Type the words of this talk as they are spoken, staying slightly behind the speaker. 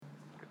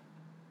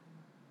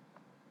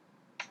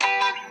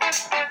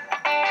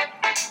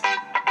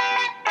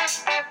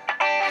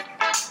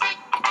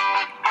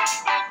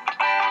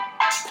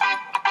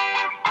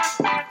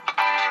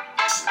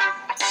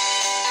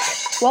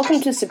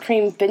Welcome to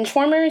Supreme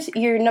Benchwarmers,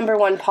 your number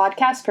one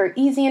podcast for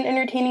easy and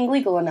entertaining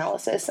legal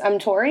analysis. I'm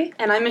Tori.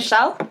 And I'm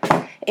Michelle.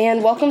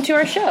 And welcome to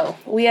our show.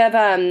 We have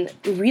a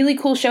really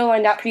cool show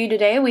lined out for you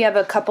today. We have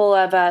a couple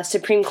of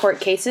Supreme Court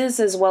cases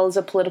as well as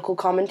a political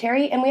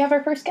commentary, and we have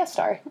our first guest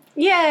star.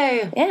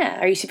 Yay! Yeah,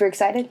 are you super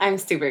excited? I'm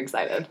super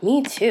excited.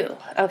 Me too.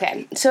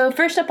 Okay, so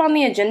first up on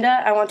the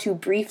agenda, I want to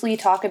briefly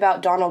talk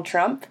about Donald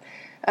Trump.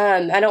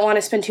 I don't want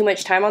to spend too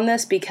much time on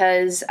this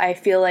because I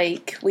feel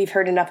like we've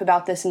heard enough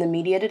about this in the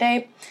media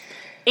today.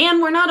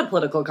 And we're not a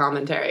political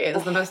commentary,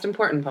 is the most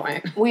important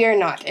point. We are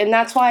not. And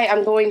that's why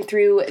I'm going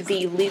through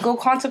the legal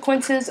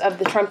consequences of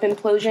the Trump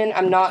implosion.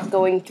 I'm not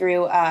going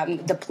through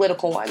the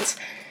political ones.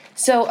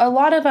 So a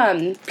lot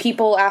of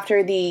people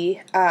after the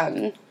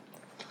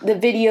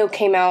video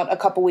came out a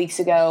couple weeks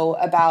ago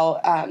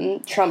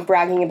about Trump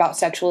bragging about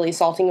sexually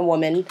assaulting a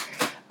woman.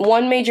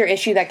 One major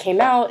issue that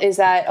came out is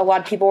that a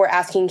lot of people were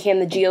asking, can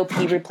the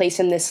GOP replace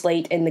him this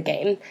late in the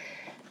game?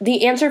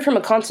 The answer from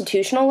a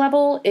constitutional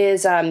level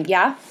is,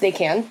 yeah, they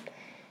can.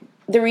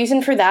 The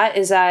reason for that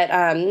is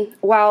that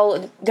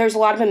while there's a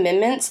lot of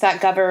amendments that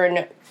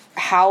govern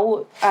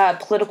how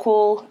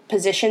political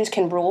positions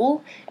can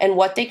rule and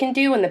what they can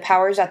do and the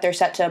powers that they're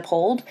set to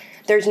uphold,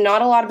 there's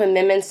not a lot of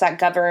amendments that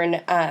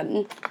govern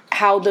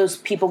how those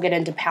people get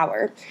into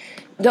power.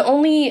 The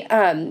only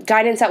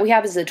guidance that we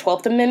have is the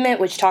 12th Amendment,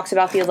 which talks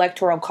about the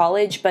Electoral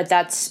College, but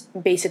that's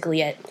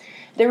basically it.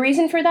 The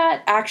reason for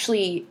that,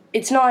 actually,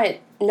 it's not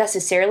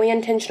necessarily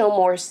intentional,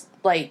 more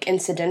like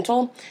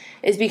incidental,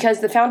 is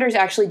because the founders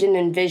actually didn't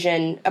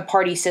envision a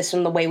party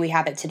system the way we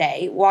have it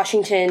today.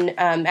 Washington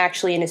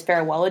actually in his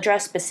farewell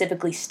address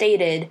specifically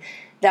stated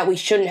that we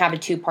shouldn't have a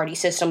two-party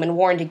system and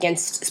warned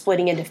against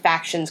splitting into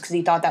factions because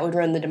he thought that would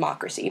ruin the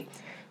democracy,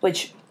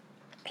 which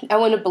I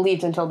wouldn't have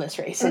believed until this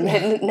race,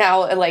 and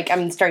now, like,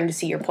 I'm starting to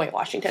see your point,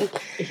 Washington.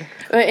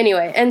 But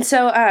anyway, and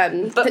so...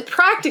 but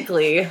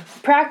practically,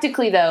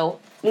 though,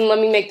 let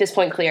me make this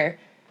point clear.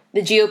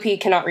 The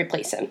GOP cannot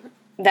replace him.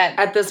 That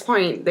at this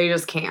point, they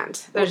just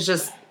can't.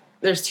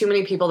 There's too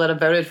many people that have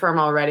voted for him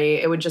already.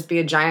 It would just be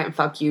a giant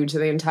fuck you to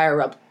the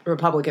entire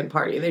Republican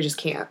Party. They just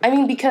can't. I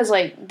mean, because,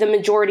 like, the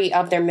majority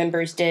of their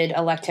members did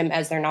elect him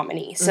as their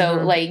nominee.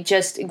 So, like,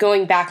 just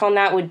going back on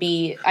that would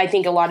be, I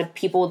think a lot of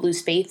people would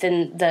lose faith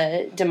in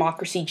the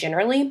democracy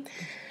generally.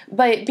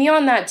 But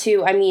beyond that,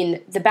 too, I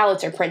mean, the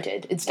ballots are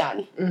printed. It's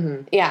done.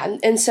 Mm-hmm. Yeah.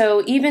 And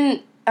so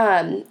even...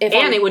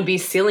 it would be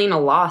sealing a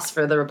loss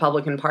for the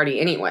Republican Party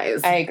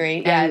anyways. I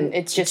agree. Yeah, and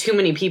it's just... too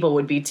many people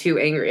would be too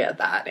angry at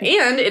that.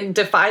 And it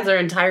defies our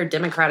entire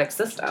democratic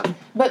system.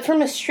 But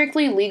from a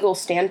strictly legal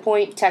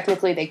standpoint,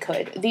 technically they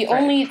could. The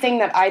only thing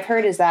that I've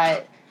heard is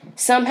that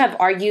some have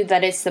argued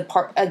that it's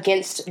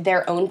against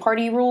their own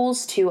party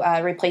rules to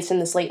replace him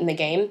this late in the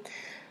game.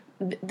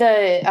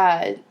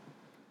 The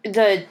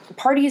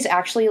parties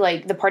actually,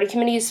 like, the party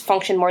committees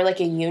function more like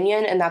a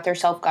union in that they're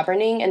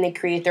self-governing and they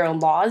create their own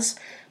laws.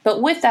 But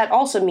with that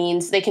also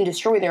means they can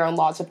destroy their own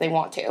laws if they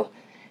want to.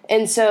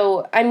 And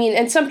so, I mean,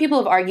 and some people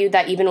have argued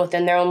that even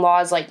within their own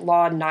laws, like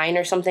Law 9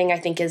 or something, I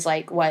think is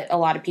like what a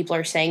lot of people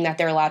are saying that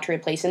they're allowed to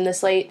replace him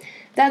this late.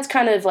 That's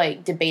kind of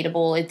like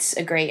debatable. It's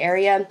a gray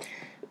area.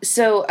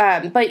 So,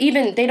 but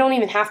even, they don't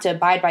even have to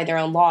abide by their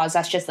own laws.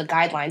 That's just the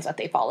guidelines that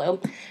they follow.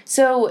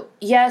 So,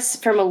 yes,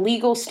 from a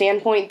legal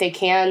standpoint, they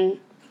can...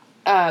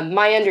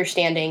 my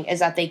understanding is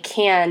that they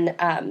can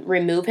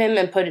remove him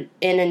and put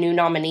in a new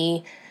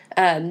nominee.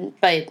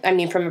 But, I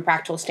mean, from a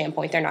practical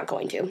standpoint, they're not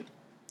going to.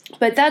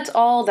 But that's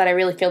all that I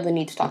really feel the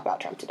need to talk about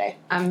Trump today.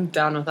 I'm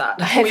done with that.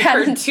 We've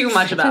heard too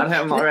much about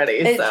him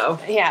already, so...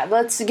 Yeah,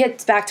 let's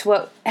get back to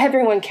what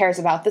everyone cares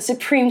about, the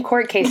Supreme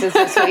Court cases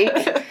this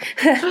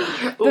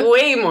week.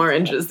 Way more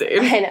interesting.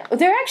 I know.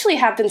 There actually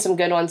have been some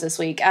good ones this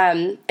week.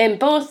 And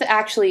both,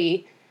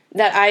 actually,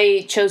 that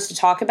I chose to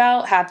talk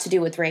about have to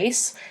do with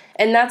race.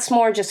 And that's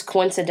more just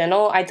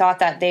coincidental. I thought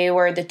that they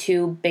were the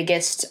two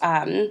biggest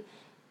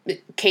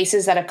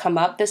cases that have come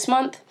up this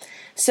month.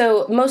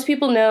 So most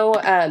people know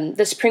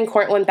the Supreme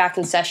Court went back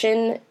in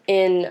session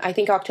in, I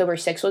think October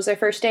 6th was their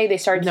first day. They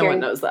started No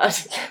one knows that.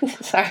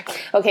 Sorry.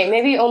 Okay,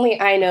 maybe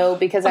only I know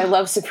because I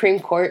love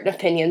Supreme Court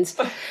opinions.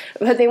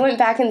 But they went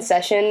back in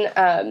session,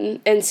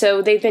 and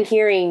so they've been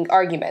hearing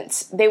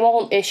arguments. They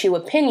won't issue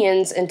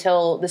opinions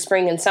until the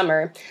spring and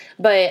summer,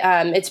 but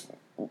it's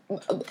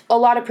a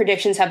lot of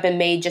predictions have been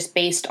made just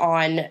based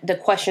on the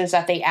questions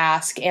that they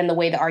ask and the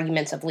way the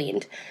arguments have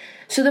leaned.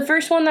 So the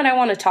first one that I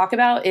want to talk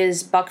about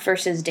is Buck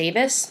versus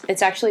Davis.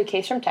 It's actually a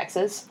case from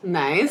Texas.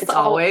 Nice, it's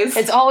always.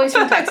 It's always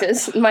from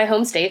Texas, my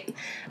home state.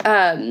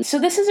 So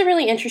this is a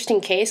really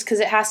interesting case because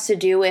it has to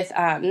do with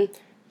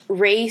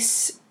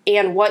race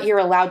and what you're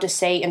allowed to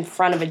say in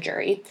front of a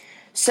jury.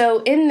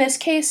 So in this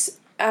case,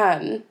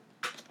 a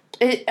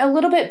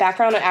little bit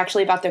background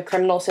actually about the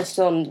criminal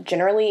system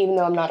generally, even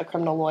though I'm not a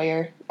criminal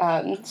lawyer.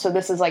 So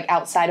this is like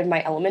outside of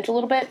my element a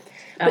little bit.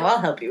 But, I'll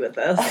help you with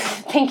this.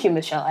 Thank you,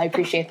 Michelle. I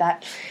appreciate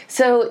that.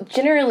 So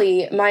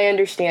generally, my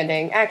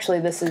understanding, actually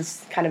this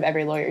is kind of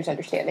every lawyer's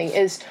understanding,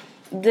 is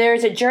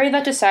there's a jury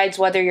that decides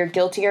whether you're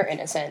guilty or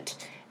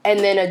innocent. and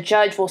then a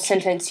judge will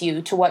sentence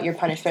you to what your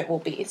punishment will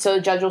be. So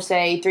a judge will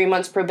say 3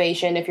 months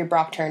probation if you're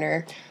Brock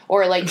Turner,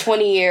 or like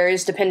 20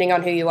 years, depending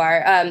on who you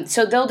are.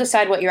 So they'll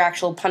decide what your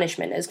actual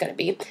punishment is going to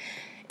be.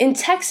 In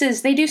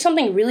Texas, they do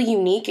something really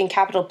unique in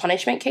capital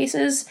punishment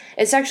cases.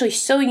 It's actually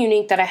so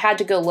unique that I had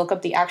to go look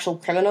up the actual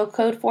criminal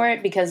code for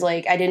it because,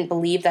 like, I didn't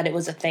believe that it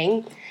was a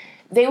thing.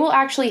 They will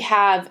actually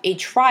have a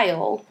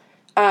trial,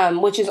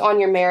 which is on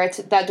your merits,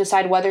 that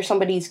decide whether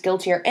somebody's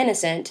guilty or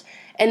innocent.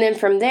 And then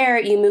from there,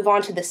 you move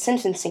on to the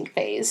sentencing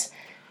phase.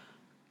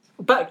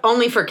 But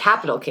only for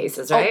capital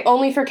cases, right?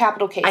 Only for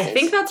capital cases. I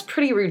think that's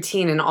pretty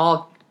routine in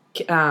all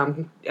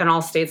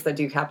states that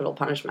do capital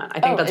punishment. I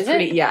think that's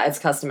pretty. Yeah, it's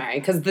customary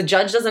because the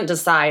judge doesn't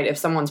decide if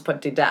someone's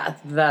put to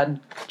death; the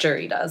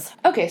jury does.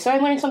 Okay, so I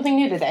learned something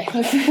new today.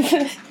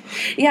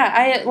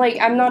 Yeah,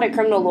 I'm not a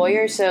criminal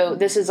lawyer, so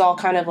this is all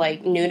kind of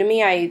like new to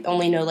me. I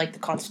only know like the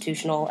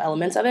constitutional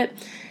elements of it.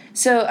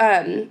 So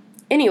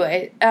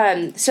anyway,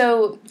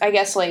 so I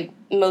guess like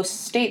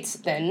most states,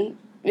 then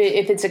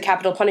if it's a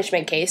capital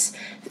punishment case,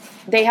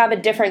 they have a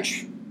different.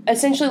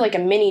 Essentially like a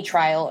mini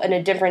trial and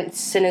a different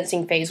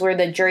sentencing phase where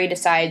the jury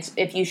decides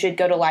if you should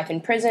go to life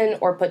in prison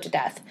or put to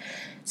death.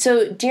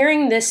 So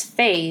during this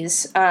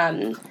phase,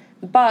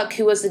 Buck,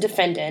 who was the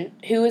defendant,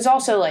 who is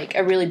also like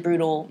a really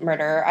brutal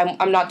murderer,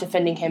 I'm not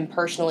defending him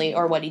personally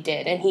or what he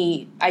did, and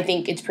I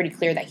think it's pretty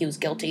clear that he was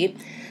guilty.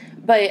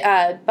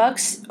 But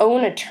Buck's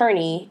own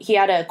attorney, he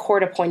had a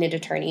court-appointed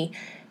attorney,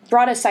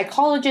 brought a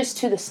psychologist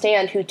to the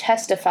stand who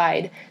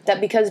testified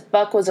that because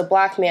Buck was a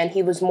black man,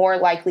 he was more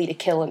likely to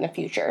kill in the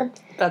future.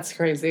 That's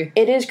crazy.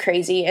 It is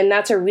crazy, and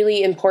that's a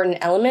really important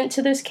element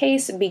to this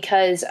case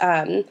because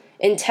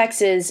in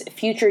Texas,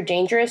 future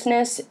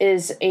dangerousness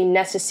is a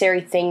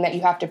necessary thing that you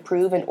have to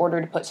prove in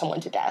order to put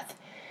someone to death.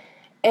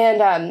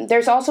 And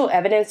there's also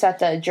evidence that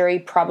the jury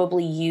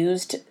probably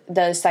used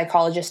the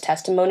psychologist's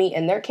testimony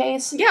in their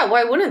case. Yeah,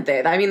 why wouldn't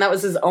they? I mean, that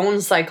was his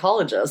own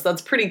psychologist.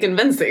 That's pretty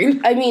convincing.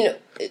 I mean,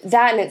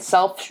 that in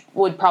itself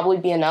would probably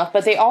be enough,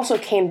 but they also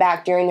came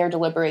back during their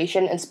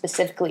deliberation and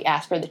specifically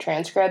asked for the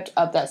transcript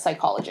of that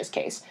psychologist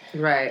case.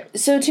 Right.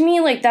 So to me,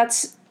 like,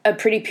 that's a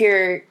pretty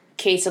pure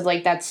case of,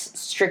 like, that's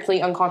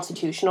strictly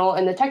unconstitutional,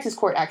 and the Texas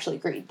court actually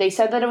agreed. They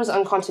said that it was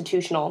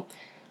unconstitutional,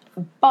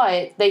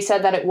 but they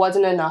said that it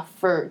wasn't enough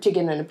to get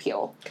an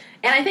appeal.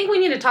 And I think we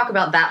need to talk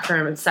about that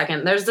for a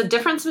second. There's a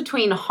difference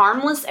between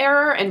harmless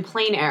error and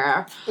plain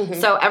error.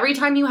 Mm-hmm. So every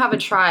time you have a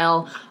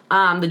trial,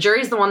 the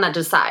jury's the one that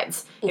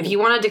decides. Mm-hmm. If you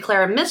want to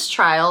declare a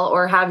mistrial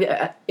or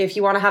if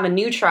you want to have a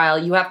new trial,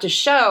 you have to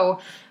show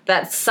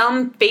that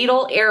some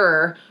fatal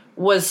error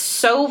was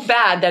so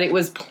bad that it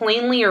was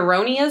plainly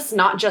erroneous,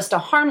 not just a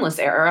harmless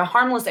error. A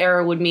harmless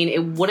error would mean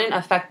it wouldn't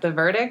affect the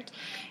verdict.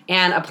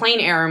 And a plain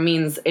error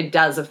means it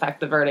does affect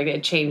the verdict.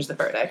 It changed the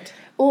verdict.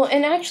 Well,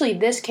 and actually,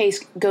 this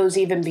case goes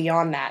even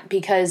beyond that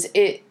because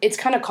it's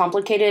kind of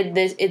complicated.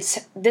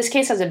 This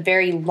case has a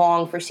very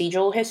long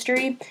procedural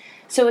history,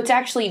 so it's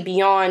actually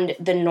beyond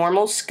the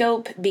normal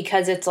scope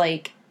because it's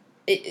like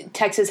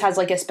Texas has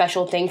like a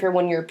special thing for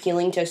when you're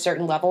appealing to a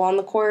certain level on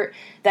the court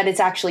that it's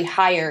actually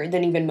higher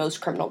than even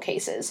most criminal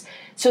cases.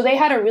 So they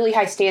had a really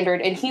high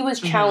standard, and he was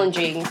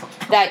challenging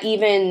that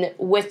even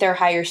with their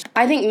higher...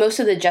 I think most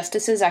of the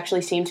justices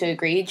actually seem to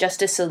agree.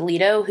 Justice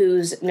Alito,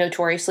 who's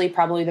notoriously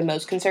probably the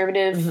most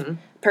conservative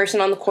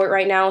person on the court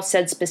right now,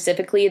 said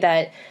specifically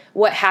that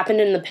what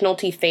happened in the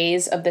penalty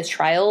phase of this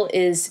trial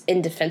is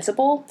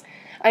indefensible.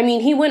 I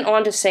mean, he went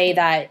on to say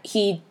that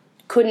he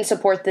couldn't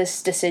support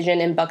this decision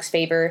in Buck's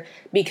favor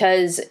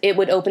because it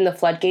would open the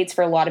floodgates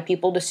for a lot of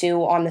people to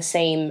sue on the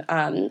same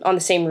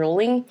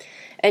ruling.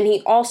 And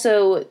he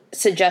also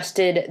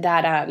suggested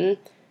that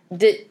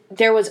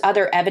there was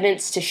other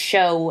evidence to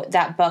show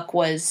that Buck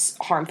was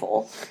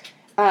harmful.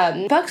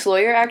 Buck's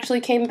lawyer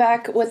actually came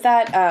back with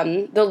that.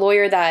 The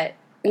lawyer that,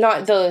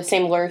 not the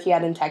same lawyer he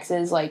had in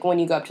Texas, like when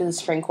you go up to the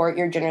Supreme Court,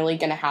 you're generally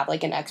going to have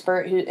like an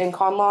expert in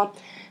con law.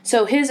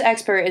 So his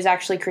expert is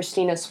actually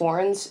Christina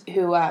Swarns,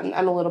 who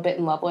I'm a little bit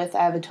in love with.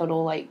 I have a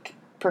total, like,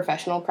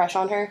 professional crush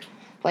on her,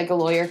 like a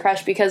lawyer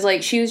crush, because,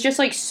 like, she was just,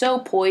 like, so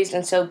poised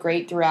and so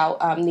great throughout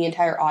the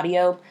entire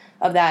audio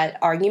of that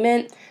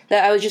argument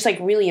that I was just, like,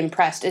 really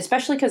impressed,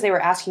 especially because they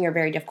were asking her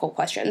very difficult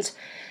questions.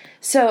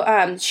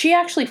 So she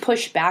actually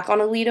pushed back on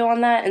Alito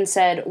on that and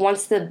said,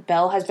 once the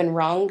bell has been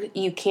rung,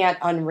 you can't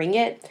unring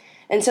it.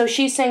 And so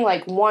she's saying,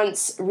 like,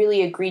 once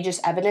really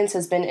egregious evidence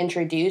has been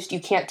introduced,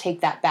 you can't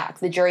take that back.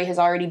 The jury has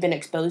already been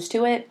exposed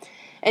to it.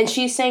 And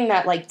she's saying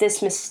that, like,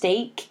 this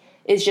mistake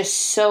is just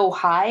so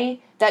high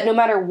that no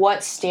matter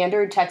what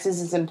standard Texas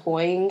is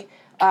employing,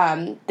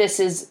 this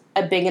is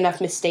a big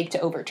enough mistake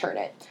to overturn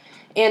it.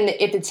 And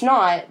if it's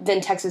not, then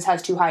Texas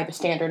has too high of a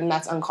standard, and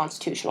that's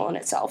unconstitutional in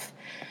itself.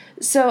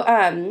 So,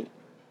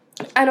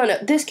 I don't know.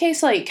 This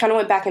case, like, kind of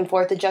went back and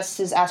forth. The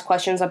justices asked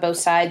questions on both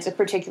sides.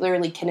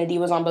 Particularly Kennedy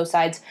was on both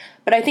sides.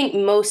 But I think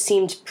most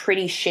seemed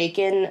pretty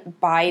shaken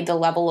by the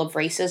level of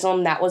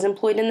racism that was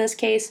employed in this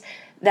case,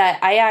 that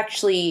I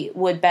actually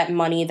would bet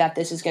money that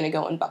this is going to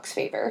go in Buck's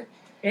favor.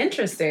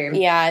 Interesting.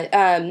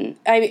 Yeah.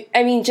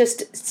 I mean,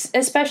 just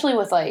especially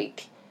with,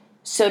 like,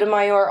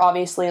 Sotomayor,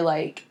 obviously,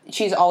 like,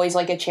 she's always,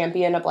 like, a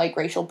champion of, like,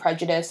 racial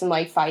prejudice and,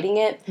 like, fighting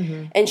it.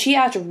 Mm-hmm. And she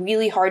asked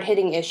really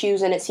hard-hitting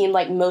issues, and it seemed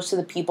like most of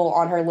the people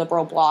on her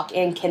liberal bloc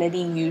and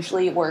Kennedy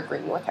usually were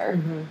agreeing with her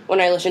when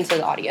I listened to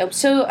the audio.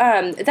 So,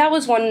 that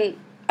was one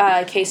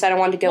case that I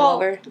wanted to go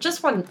over.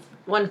 Just one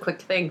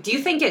quick thing. Do you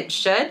think it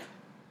should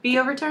be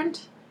overturned?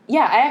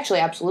 Yeah, I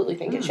actually absolutely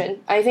think it should.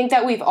 I think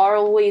that we've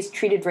always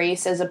treated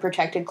race as a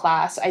protected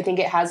class. I think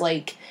it has,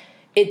 like,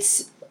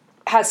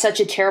 has such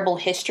a terrible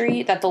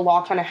history that the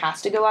law kind of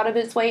has to go out of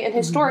its way. And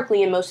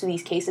historically, in most of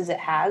these cases, it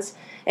has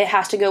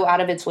to go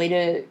out of its way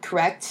to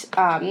correct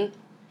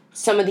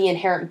some of the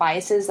inherent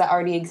biases that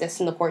already exist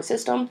in the court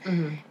system.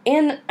 Mm-hmm.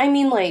 And, I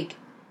mean, like,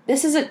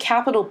 this is a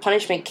capital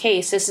punishment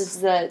case. This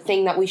is the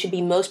thing that we should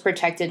be most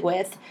protected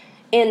with.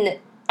 And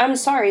I'm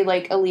sorry,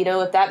 like,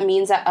 Alito, if that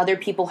means that other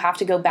people have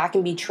to go back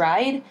and be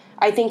tried,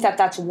 I think that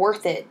that's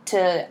worth it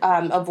to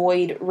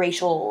avoid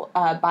racial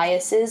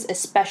biases,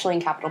 especially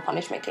in capital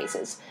punishment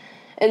cases.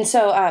 And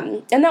so,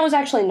 and that was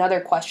actually another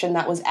question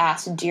that was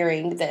asked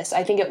during this.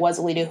 I think it was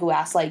Alito who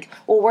asked, like,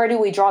 well, where do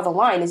we draw the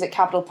line? Is it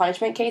capital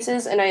punishment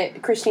cases?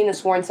 And Christina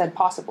Sworn said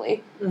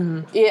possibly.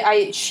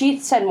 Mm-hmm. She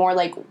said more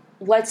like,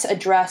 let's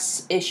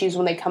address issues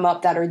when they come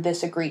up that are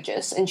this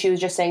egregious. And she was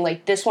just saying,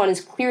 like, this one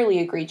is clearly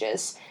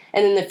egregious.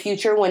 And in the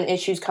future, when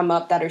issues come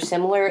up that are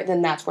similar,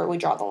 then that's where we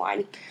draw the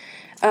line.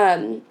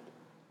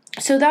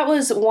 So that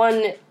was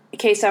one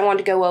case I wanted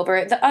to go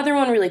over. The other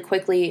one, really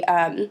quickly,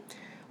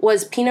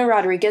 was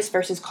Pena-Rodriguez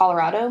versus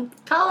Colorado.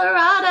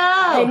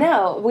 I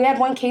know. We had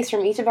one case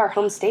from each of our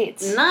home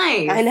states.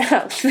 Nice. I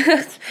know.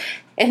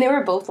 And they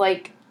were both,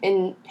 like,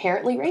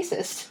 inherently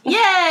racist.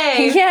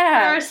 Yay!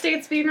 Yeah. Our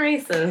states being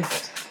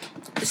racist.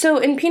 So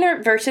in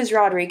Pena versus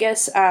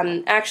Rodriguez,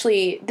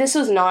 actually, this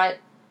was not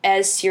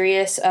as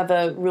serious of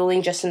a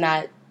ruling, just in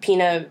that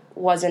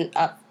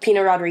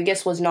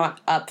Pena-Rodriguez was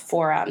not up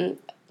for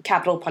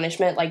capital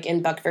punishment, like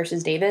in Buck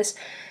versus Davis.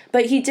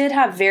 But he did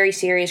have very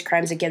serious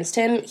crimes against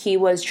him. He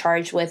was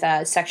charged with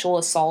sexual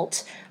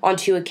assault on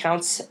 2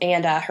 accounts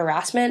and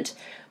harassment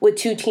with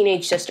 2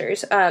 teenage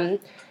sisters.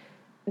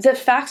 The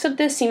facts of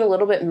this seem a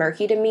little bit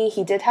murky to me.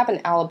 He did have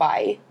an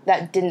alibi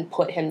that didn't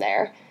put him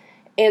there.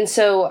 And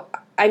so,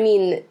 I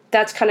mean,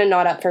 that's kind of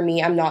not up for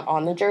me. I'm not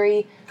on the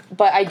jury.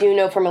 But I do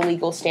know from a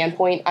legal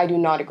standpoint, I do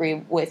not agree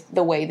with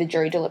the way the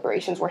jury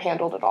deliberations were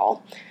handled at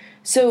all.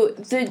 So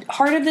the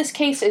heart of this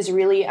case is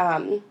really...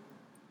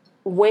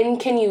 when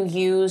can you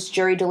use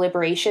jury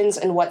deliberations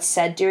and what's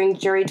said during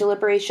jury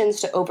deliberations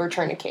to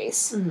overturn a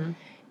case?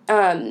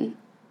 Mm-hmm.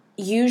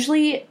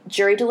 Usually,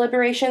 jury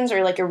deliberations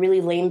are like a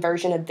really lame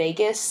version of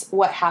Vegas.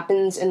 What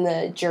happens in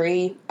the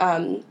jury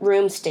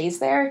room stays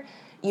there.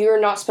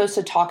 You're not supposed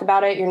to talk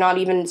about it. You're not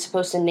even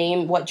supposed to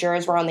name what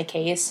jurors were on the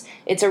case.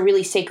 It's a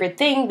really sacred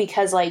thing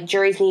because, like,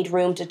 juries need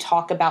room to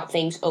talk about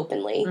things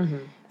openly.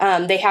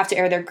 Mm-hmm. They have to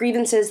air their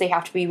grievances. They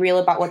have to be real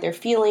about what they're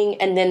feeling,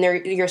 and then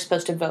you're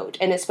supposed to vote,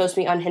 and it's supposed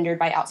to be unhindered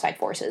by outside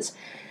forces.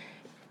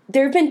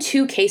 There have been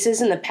 2 cases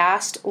in the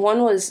past.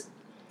 One was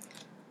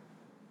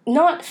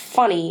not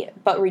funny,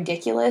 but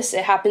ridiculous.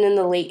 It happened in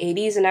the late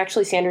 80s, and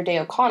actually Sandra Day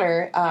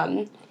O'Connor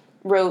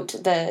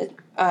wrote the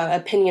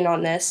opinion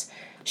on this.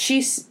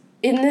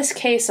 In this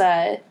case,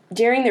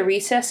 during the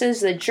recesses,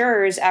 the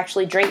jurors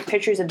actually drank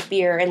pitchers of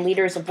beer and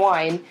liters of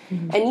wine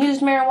and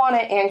used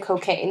marijuana and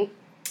cocaine.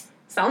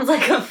 Sounds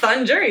like a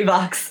fun jury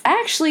box.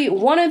 Actually,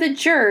 one of the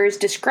jurors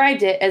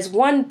described it as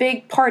one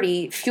big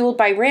party fueled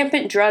by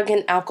rampant drug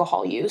and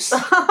alcohol use.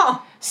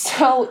 Oh.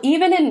 So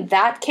even in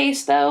that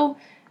case, though,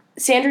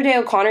 Sandra Day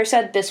O'Connor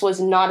said this was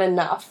not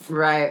enough.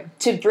 Right.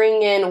 To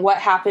bring in what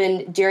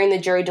happened during the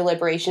jury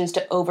deliberations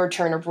to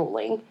overturn a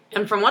ruling.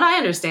 And from what I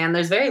understand,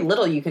 there's very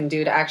little you can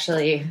do to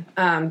actually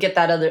get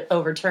that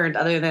overturned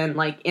other than,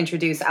 like,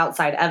 introduce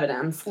outside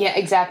evidence. Yeah,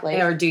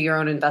 exactly. Or do your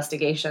own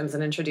investigations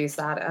and introduce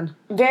that in.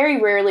 Very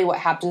rarely what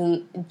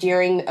happens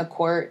during a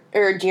court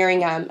or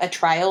during a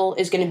trial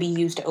is going to be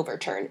used to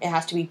overturn. It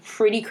has to be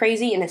pretty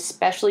crazy, and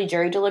especially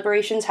jury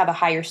deliberations have a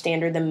higher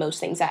standard than most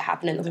things that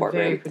happen in the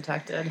courtroom. Very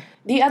protected.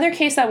 The other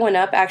case that went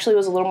up actually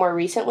was a little more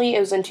recently. It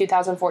was in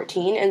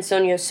 2014, and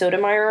Sonia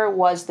Sotomayor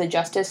was the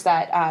justice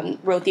that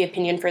wrote the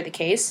opinion for the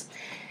case.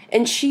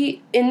 And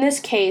in this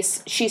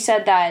case, she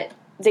said that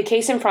the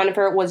case in front of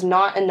her was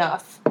not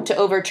enough to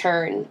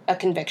overturn a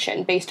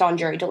conviction based on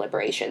jury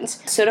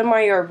deliberations.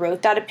 Sotomayor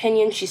wrote that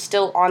opinion. She's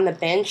still on the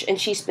bench, and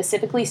she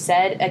specifically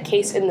said a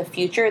case in the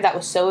future that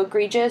was so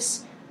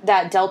egregious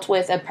that dealt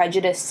with a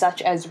prejudice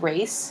such as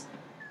race,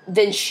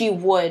 then she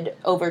would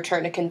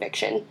overturn a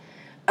conviction.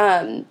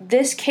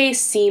 This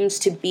case seems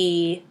to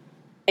be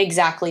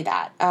exactly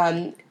that.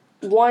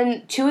 2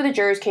 of the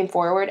jurors came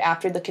forward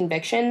after the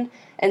conviction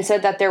and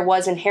said that there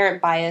was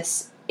inherent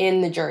bias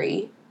in the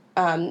jury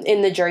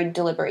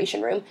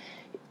deliberation room.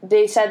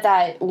 They said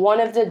that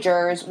one of the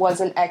jurors was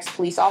an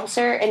ex-police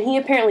officer, and he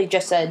apparently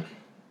just said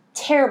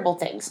terrible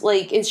things.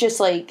 Like, it's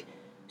just, like,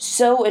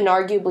 so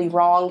inarguably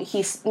wrong.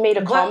 He made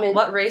a comment.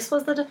 What race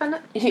was the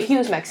defendant? He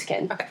was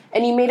Mexican. Okay.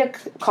 And he made a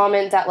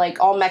comment that,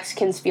 like, all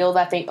Mexicans feel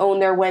that they own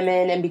their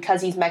women, and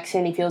because he's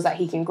Mexican, he feels that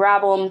he can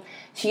grab them.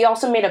 He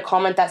also made a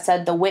comment that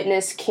said the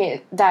witness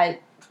can't, that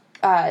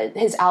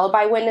his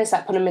alibi witness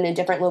that put him in a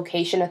different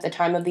location at the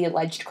time of the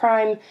alleged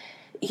crime,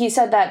 he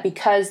said that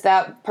because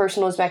that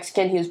person was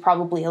Mexican, he was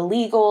probably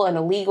illegal, and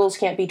illegals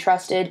can't be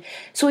trusted.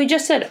 So he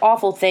just said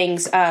awful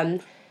things.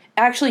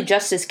 Actually,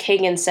 Justice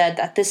Kagan said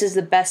that this is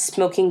the best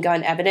smoking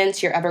gun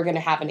evidence you're ever going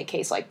to have in a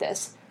case like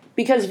this.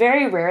 Because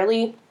very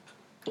rarely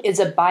is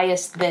a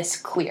bias this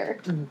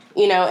clear. Mm-hmm.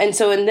 You know, and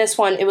so in this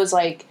one, it was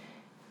like,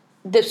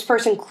 this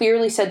person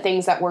clearly said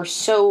things that were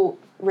so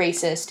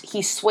racist.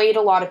 He swayed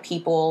a lot of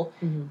people.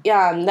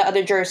 Mm-hmm. The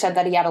other juror said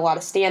that he had a lot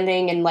of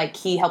standing, and, like,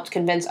 he helped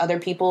convince other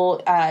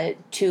people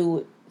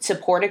to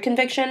support a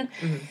conviction.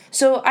 Mm-hmm.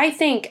 So I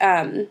think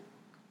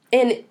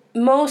in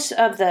most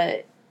of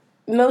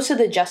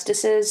the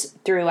justices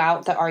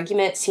throughout the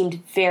argument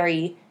seemed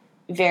very,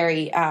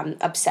 very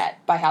upset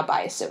by how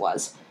biased it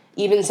was.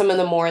 Even some of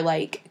the more,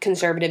 like,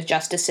 conservative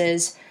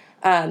justices.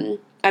 I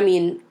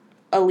mean,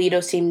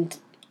 Alito seemed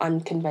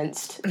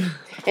unconvinced.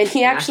 And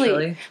he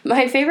actually,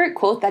 my favorite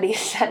quote that he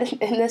said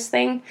in this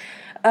thing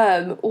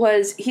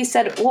was, he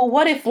said, well,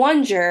 what if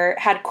one juror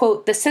had,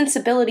 quote, the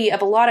sensibility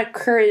of a lot of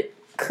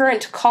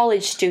current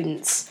college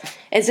students,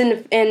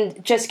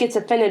 and just gets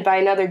offended by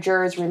another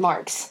juror's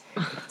remarks.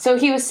 So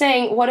he was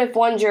saying, what if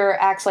one juror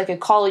acts like a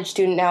college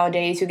student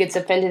nowadays who gets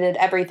offended at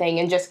everything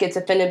and just gets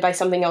offended by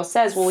something else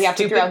says, well, we have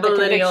to throw out the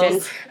conviction.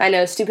 I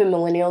know, stupid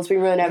millennials, we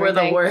ruin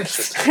everything. We're the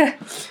worst.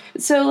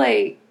 So,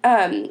 like,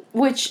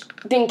 which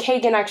then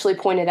Kagan actually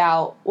pointed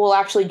out, well,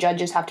 actually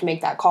judges have to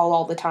make that call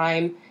all the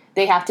time.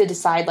 They have to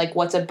decide, like,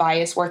 what's a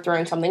bias worth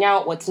throwing something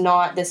out, what's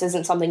not. This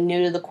isn't something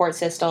new to the court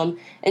system.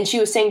 And she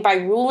was saying by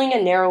ruling a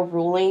narrow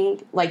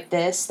ruling like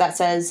this that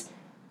says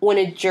when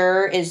a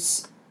juror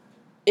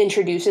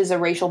introduces a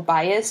racial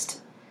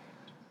bias,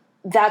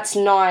 that's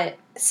not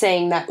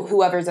saying that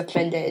whoever's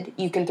offended,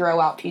 you can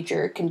throw out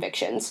future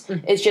convictions.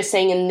 Mm-hmm. It's just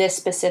saying in this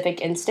specific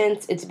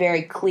instance, it's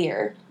very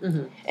clear.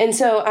 Mm-hmm. And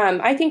so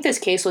I think this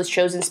case was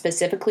chosen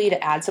specifically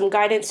to add some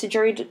guidance to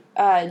jury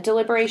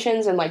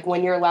deliberations and, like,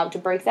 when you're allowed to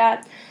break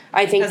that.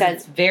 I think that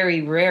it's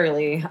very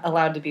rarely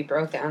allowed to be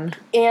broken.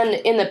 And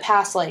in the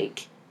past,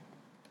 like,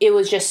 it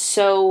was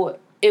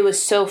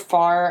so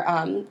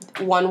far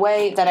one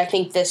way that I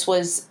think this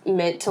was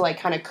meant to, like,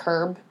 kind of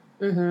curb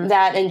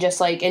that and just,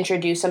 like,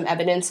 introduce some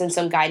evidence and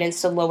some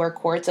guidance to lower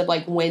courts of,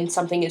 like, when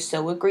something is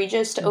so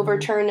egregious to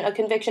overturn a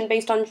conviction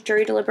based on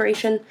jury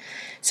deliberation.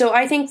 So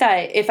I think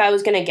that if I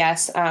was going to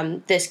guess,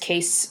 this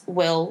case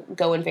will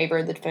go in favor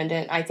of the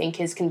defendant. I think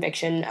his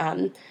conviction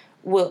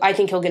I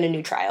think he'll get a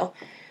new trial.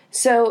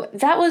 So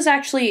that was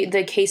actually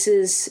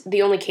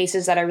the only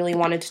cases that I really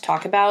wanted to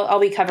talk about. I'll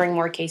be covering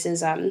more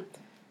cases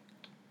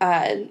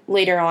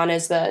later on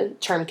as the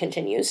term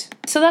continues.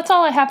 So that's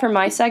all I have for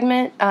my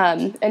segment.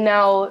 And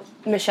now,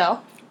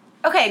 Michelle.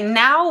 Okay,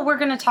 now we're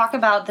going to talk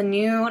about the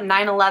new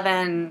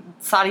 9/11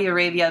 Saudi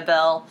Arabia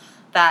bill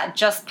that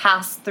just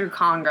passed through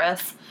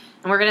Congress.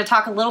 And we're going to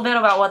talk a little bit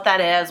about what that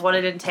is, what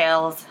it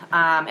entails,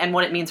 and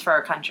what it means for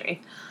our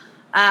country.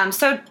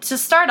 So to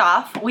start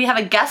off, we have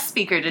a guest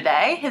speaker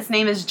today. His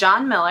name is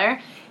John Miller.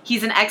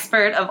 He's an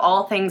expert of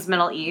all things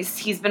Middle East.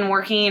 He's been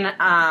working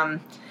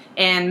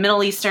in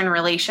Middle Eastern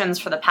relations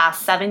for the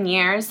past 7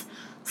 years,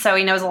 so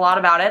he knows a lot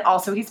about it.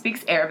 Also, he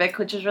speaks Arabic,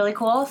 which is really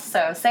cool.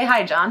 So say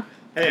hi, John.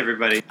 Hey,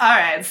 everybody. All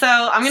right, so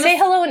I'm going to say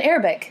hello in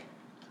Arabic.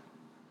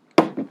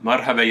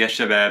 مرحبا يا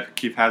شباب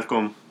كيف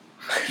حالكم?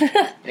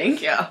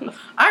 Thank you.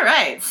 All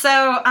right,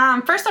 so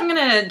first I'm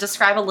going to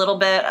describe a little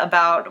bit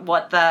about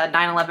what the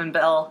 9/11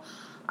 bill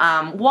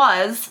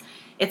was.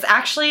 It's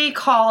actually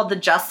called the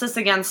Justice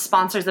Against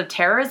Sponsors of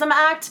Terrorism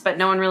Act, but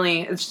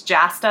it's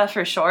JASTA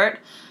for short.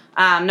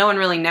 No one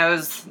really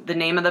knows the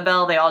name of the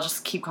bill. They all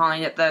just keep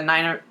calling it the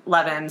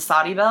 9/11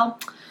 Saudi bill.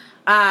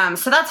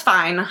 So that's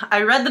fine.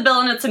 I read the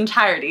bill in its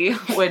entirety,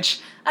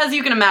 which, as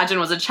you can imagine,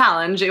 was a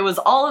challenge. It was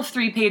all of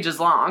 3 pages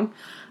long.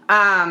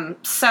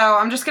 So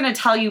I'm just going to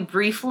tell you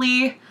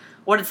briefly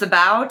what it's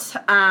about.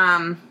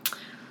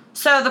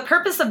 So the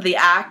purpose of the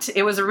act,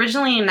 it was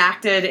originally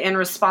enacted in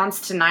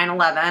response to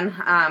 9/11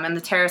 and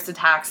the terrorist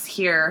attacks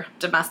here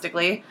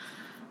domestically.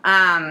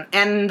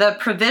 And the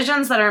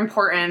provisions that are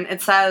important,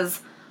 it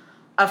says,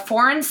 a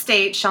foreign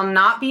state shall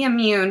not be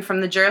immune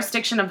from the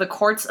jurisdiction of the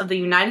courts of the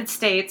United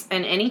States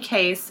in any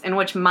case in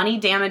which money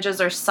damages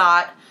are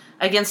sought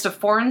against a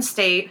foreign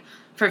state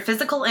for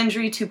physical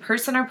injury to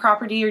person or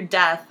property or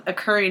death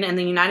occurring in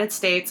the United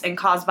States and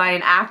caused by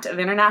an act of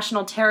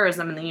international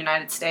terrorism in the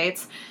United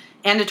States,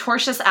 and a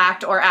tortious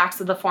act or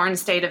acts of the foreign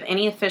state of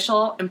any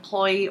official,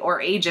 employee,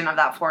 or agent of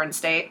that foreign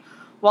state,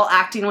 while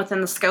acting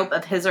within the scope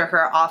of his or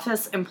her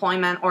office,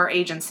 employment, or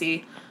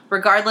agency,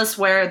 regardless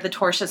where the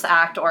tortious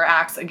act or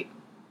acts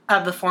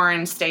of the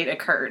foreign state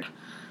occurred.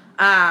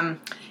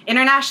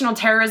 International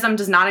terrorism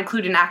does not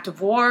include an act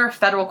of war.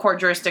 Federal court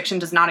jurisdiction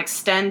does not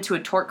extend to a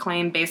tort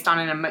claim based on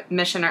an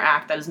omission or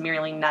act that is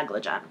merely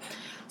negligent.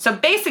 So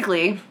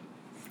basically,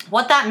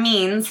 What that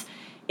means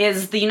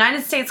is the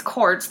United States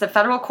courts, the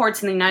federal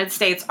courts in the United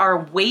States, are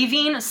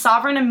waiving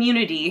sovereign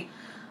immunity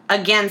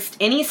against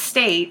any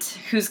state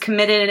who's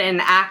committed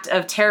an act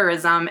of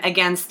terrorism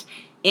against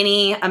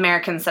any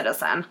American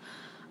citizen.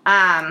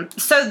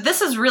 So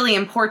this is really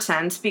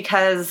important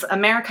because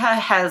America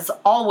has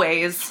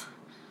always,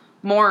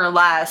 more or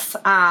less,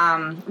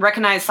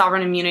 recognized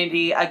sovereign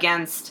immunity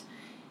against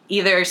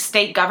either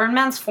state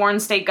governments, foreign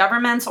state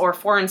governments, or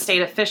foreign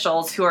state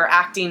officials who are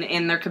acting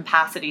in their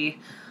capacity.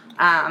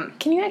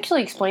 Can you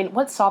actually explain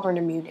what's sovereign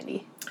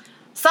immunity?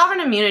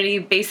 Sovereign immunity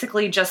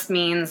basically just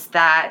means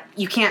that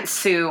you can't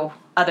sue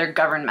other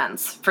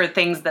governments for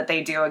things that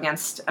they do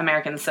against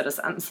American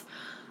citizens.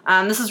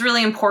 This is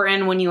really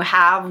important when you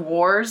have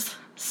wars.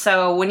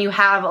 So when you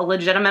have a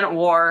legitimate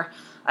war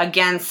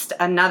against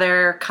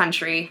another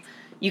country,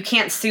 you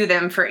can't sue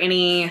them for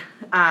any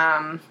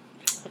acts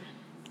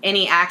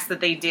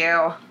that they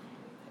do.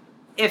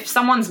 If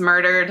someone's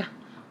murdered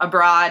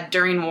abroad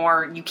during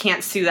war, you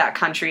can't sue that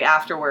country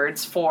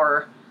afterwards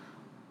for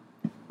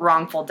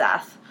wrongful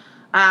death.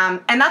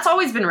 And that's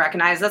always been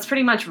recognized. That's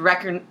pretty much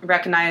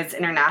recognized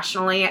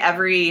internationally.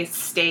 Every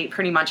state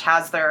pretty much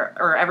has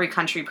every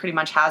country pretty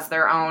much has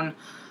their own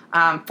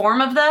form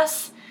of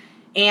this.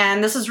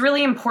 And this is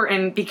really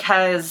important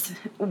because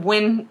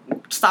when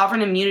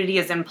sovereign immunity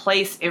is in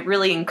place, it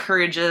really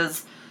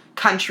encourages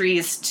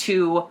countries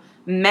to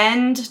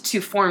mend, to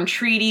form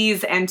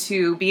treaties, and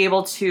to be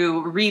able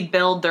to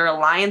rebuild their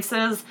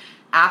alliances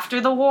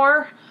after the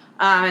war,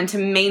 and to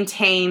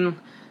maintain,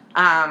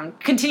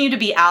 continue to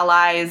be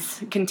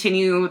allies,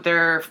 continue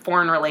their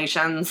foreign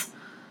relations.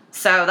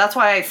 So that's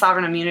why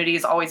sovereign immunity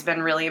has always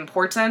been really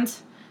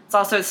important. It's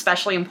also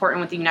especially important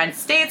with the United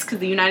States because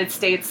the United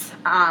States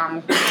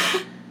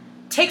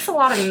takes a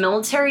lot of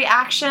military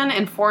action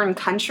in foreign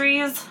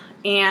countries,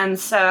 and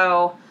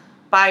so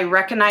by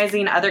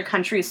recognizing other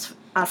countries'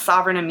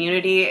 sovereign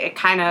immunity, it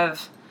kind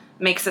of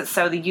makes it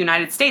so the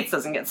United States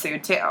doesn't get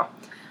sued too.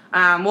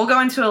 We'll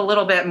go into a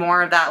little bit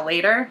more of that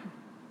later.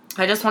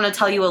 I just want to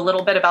tell you a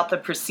little bit about the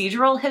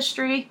procedural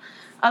history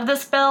of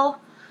this bill.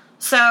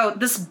 So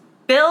this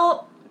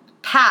bill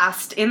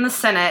passed in the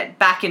Senate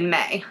back in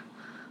May.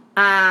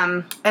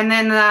 And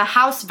then the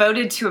House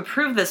voted to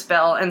approve this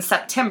bill in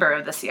September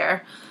of this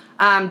year,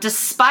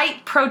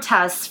 despite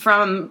protests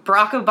from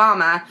Barack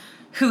Obama,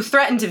 who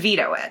threatened to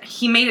veto it.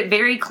 He made it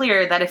very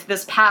clear that if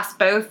this passed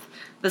both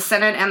the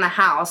Senate and the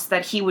House,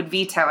 that he would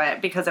veto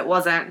it because it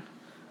wasn't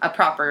a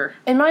proper...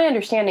 In my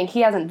understanding,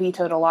 he hasn't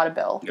vetoed a lot of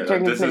bill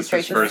during his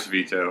administration. This is his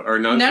first veto. Or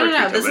No,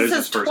 this is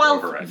his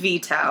 12th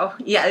veto.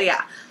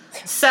 Yeah.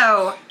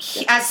 So,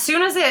 as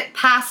soon as it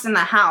passed in the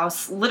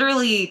House,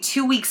 literally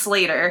 2 weeks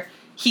later,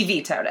 he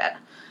vetoed it.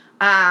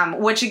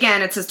 Which,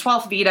 again, it's his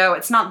 12th veto.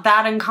 It's not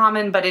that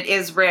uncommon, but it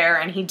is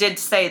rare, and he did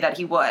say that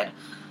he would.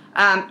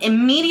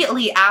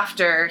 Immediately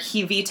after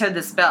he vetoed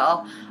this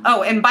bill...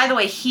 Oh, and by the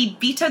way, he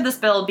vetoed this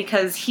bill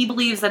because he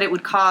believes that it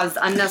would cause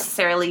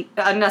unnecessary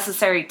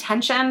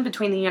tension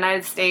between the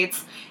United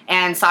States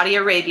and Saudi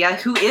Arabia,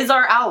 who is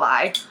our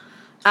ally.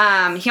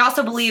 He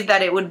also believed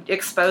that it would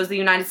expose the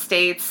United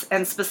States,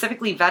 and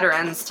specifically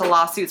veterans, to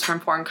lawsuits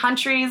from foreign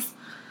countries.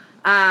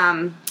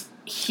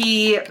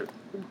 He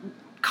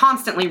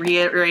constantly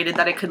reiterated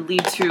that it could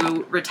lead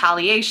to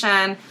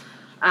retaliation,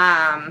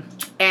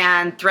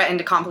 and threatened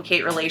to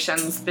complicate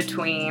relationships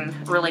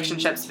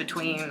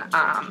between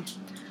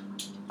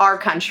our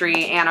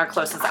country and our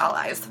closest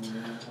allies.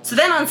 So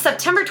then on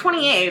September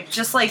 28th,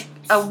 just like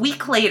a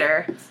week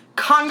later,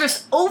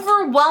 Congress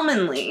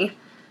overwhelmingly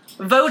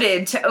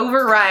voted to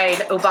override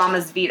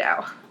Obama's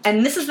veto.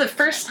 And this is the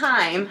first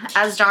time,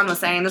 as John was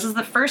saying, this is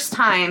the first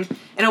time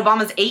in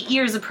Obama's 8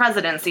 years of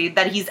presidency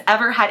that he's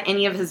ever had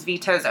any of his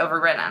vetoes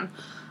overridden.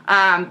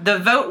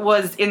 The vote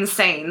was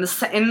insane.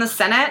 In the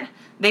Senate,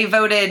 they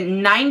voted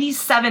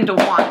 97 to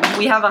 1.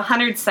 We have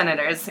 100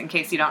 senators, in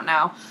case you don't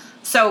know.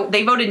 So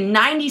they voted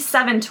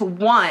 97 to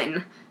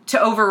 1 to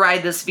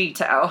override this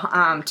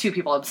veto. 2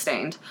 people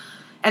abstained.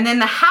 And then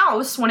the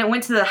House, when it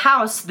went to the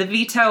House, the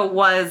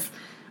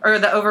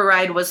the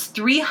override was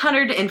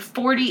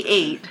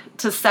 348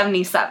 to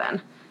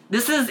 77.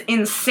 This is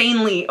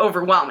insanely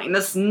overwhelming.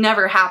 This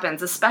never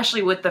happens,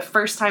 especially with the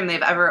first time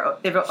they've ever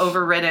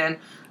overridden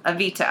a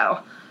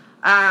veto.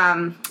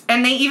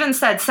 And they even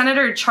said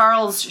Senator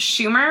Charles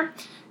Schumer,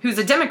 who's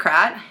a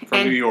Democrat.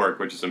 From New York,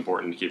 which is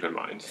important to keep in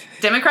mind.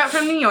 Democrat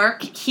from New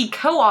York. He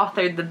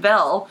co-authored the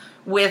bill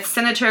with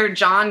Senator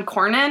John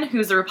Cornyn,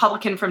 who's a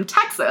Republican from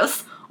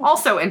Texas.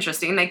 Also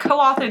interesting. They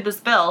co-authored this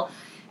bill,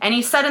 and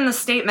he said in the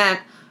statement,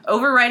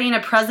 overriding a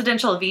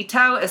presidential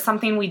veto is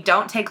something we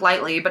don't take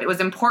lightly, but it was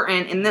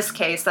important in this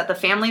case that the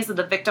families of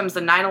the victims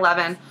of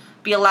 9/11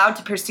 be allowed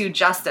to pursue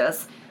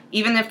justice,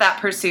 even if that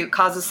pursuit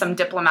causes some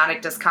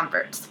diplomatic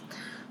discomforts.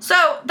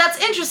 So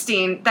that's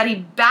interesting that he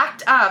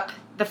backed up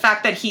the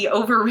fact that he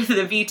overrid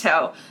the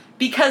veto,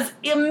 because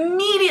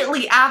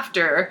immediately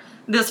after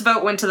this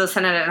vote went to the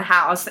Senate and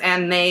House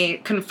and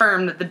they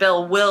confirmed that the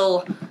bill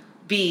will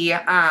be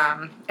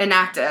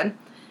enacted,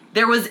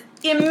 there was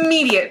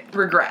immediate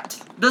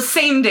regret. The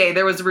same day,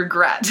 there was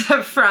regret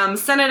from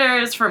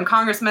senators, from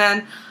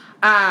congressmen.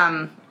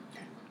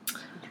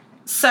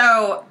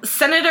 So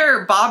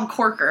Senator Bob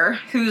Corker,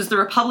 who's the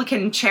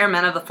Republican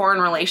chairman of the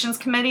Foreign Relations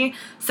Committee,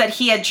 said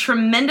he had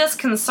tremendous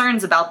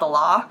concerns about the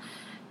law.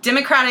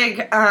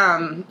 Democratic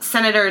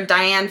Senator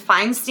Dianne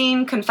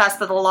Feinstein confessed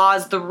that the law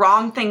is the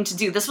wrong thing to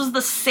do. This was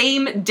the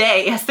same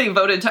day as they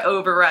voted to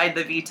override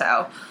the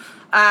veto.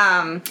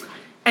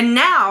 And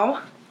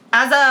now,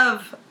 as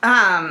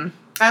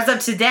of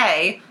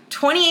today,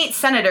 28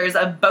 senators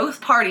of both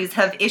parties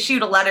have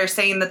issued a letter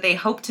saying that they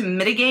hope to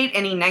mitigate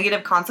any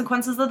negative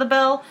consequences of the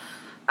bill.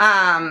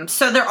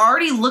 So they're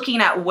already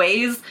looking at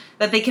ways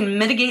that they can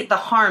mitigate the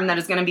harm that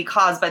is going to be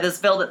caused by this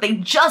bill that they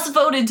just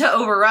voted to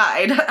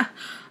override,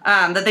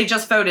 that they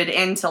just voted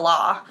into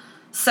law.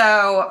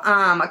 So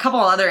a couple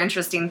other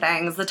interesting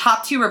things. The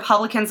top 2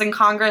 Republicans in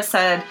Congress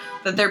said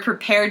that they're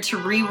prepared to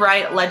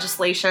rewrite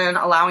legislation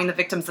allowing the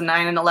victims of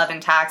 9/11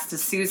 attacks to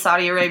sue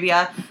Saudi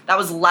Arabia. That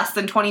was less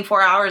than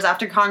 24 hours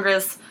after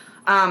Congress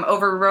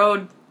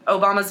overrode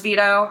Obama's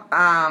veto.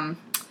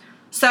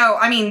 So,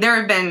 I mean, there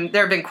have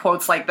been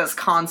quotes like this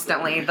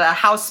constantly. The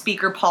House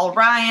Speaker Paul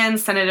Ryan,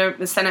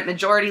 Senate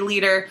Majority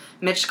Leader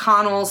Mitch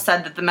McConnell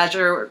said that the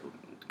measure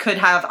could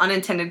have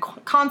unintended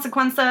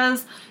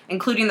consequences,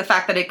 including the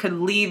fact that it could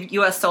leave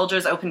U.S.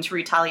 soldiers open to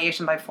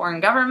retaliation by foreign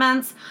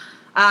governments.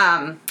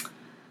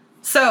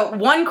 So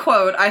one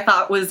quote I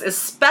thought was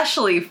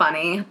especially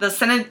funny. The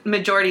Senate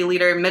Majority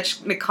Leader Mitch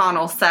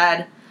McConnell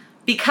said,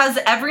 "Because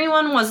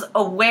everyone was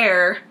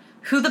aware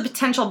who the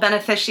potential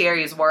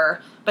beneficiaries were,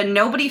 but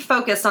nobody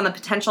focused on the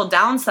potential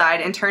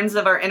downside in terms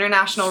of our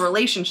international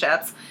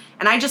relationships,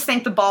 and I just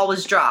think the ball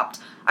was dropped.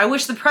 I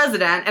wish the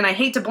president, and I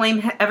hate to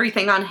blame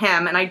everything on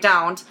him, and I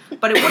don't,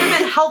 but it would have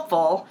been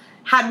helpful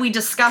had we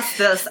discussed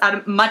this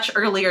much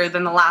earlier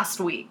than the last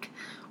week."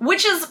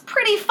 Which is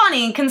pretty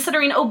funny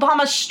considering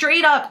Obama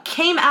straight up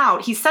came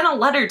out. He sent a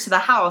letter to the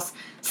House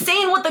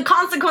saying what the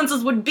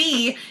consequences would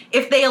be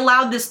if they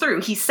allowed this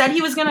through. He said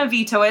he was going to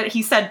veto it.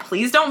 He said,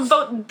 please don't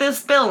vote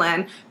this bill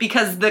in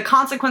because the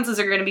consequences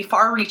are going to be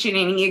far-reaching,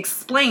 and he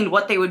explained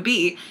what they would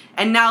be.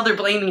 And now they're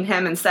blaming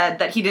him and said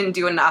that he didn't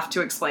do enough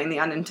to explain the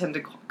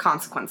unintended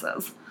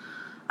consequences.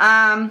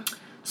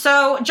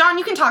 So, John,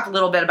 you can talk a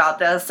little bit about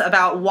this,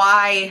 about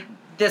why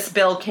this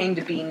bill came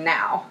to be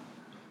now.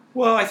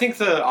 Well, I think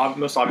the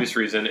most obvious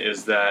reason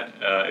is that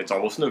it's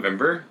almost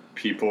November.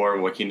 People are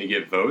looking to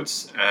get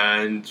votes,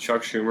 and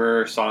Chuck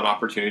Schumer saw an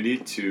opportunity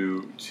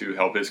to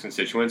help his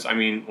constituents. I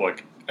mean,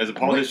 look, as a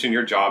politician,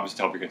 your job is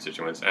to help your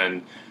constituents,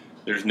 and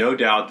there's no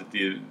doubt that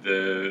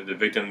the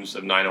victims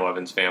of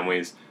 9/11's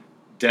families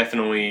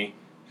definitely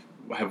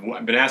have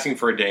been asking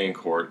for a day in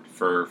court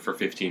for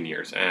 15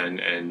 years, and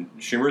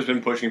Schumer's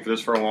been pushing for this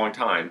for a long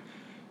time,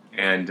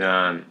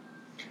 and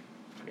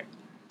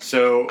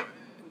so.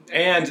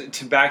 And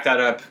to back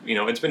that up,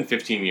 it's been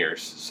 15 years.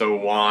 So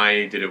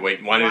why did it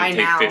wait? Why did it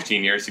take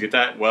 15 years to get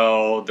that?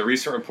 Well, the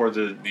recent report,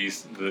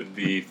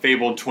 the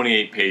fabled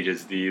 28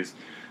 pages, these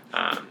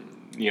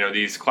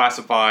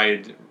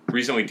classified,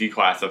 recently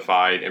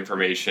declassified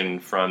information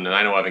from the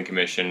 9/11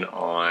 Commission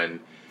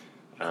on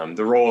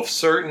the role of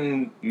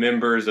certain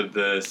members of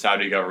the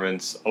Saudi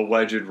government's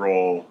alleged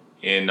role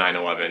in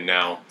 9/11.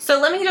 Now, so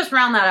let me just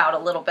round that out a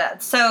little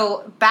bit.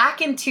 So back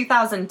in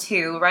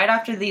 2002, right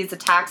after these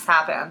attacks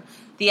happened,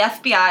 the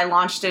FBI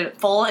launched a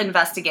full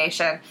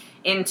investigation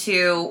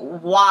into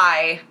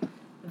why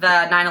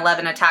the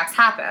 9/11 attacks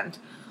happened.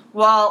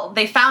 Well,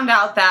 they found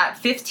out that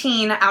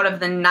 15 out of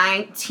the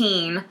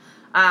 19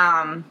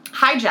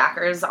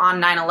 hijackers on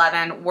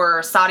 9/11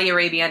 were Saudi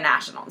Arabian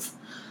nationals.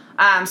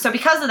 So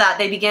because of that,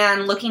 they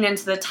began looking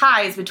into the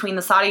ties between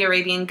the Saudi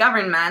Arabian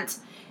government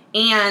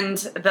and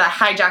the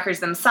hijackers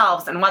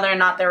themselves, and whether or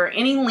not there were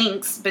any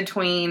links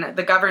between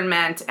the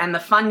government and the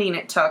funding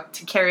it took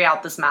to carry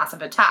out this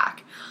massive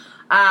attack.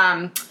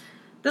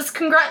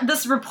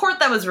 This report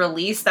that was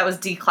released, that was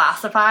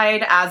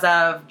declassified as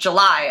of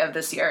July of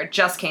this year,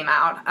 just came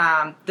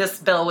out. This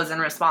bill was in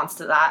response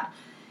to that.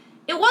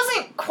 It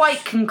wasn't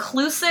quite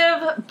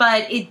conclusive,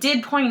 but it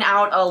did point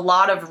out a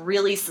lot of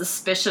really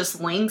suspicious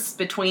links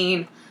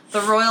between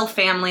the royal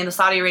family, the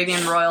Saudi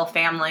Arabian royal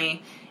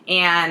family,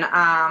 and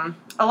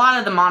a lot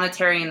of the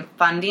monetary and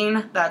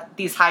funding that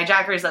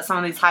some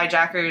of these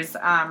hijackers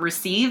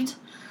received.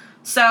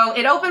 So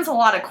it opens a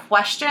lot of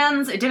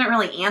questions. It didn't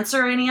really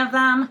answer any of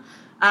them.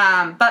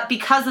 But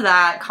because of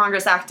that,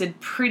 Congress acted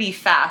pretty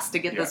fast to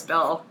get this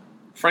bill.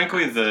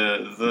 Frankly,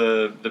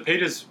 the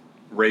pages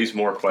raise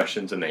more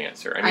questions than they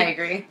answer. I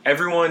agree.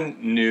 Everyone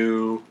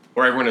knew,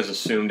 or everyone has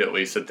assumed at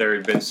least, that there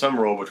had been some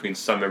role between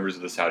some members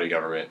of the Saudi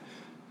government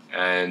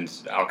and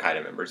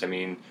Al-Qaeda members. I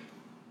mean,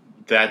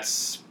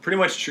 that's pretty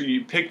much true.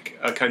 You pick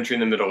a country in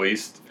the Middle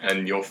East,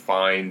 and you'll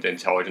find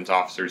intelligence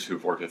officers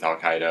who've worked with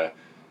Al-Qaeda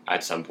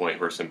at some point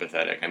who are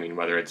sympathetic. I mean,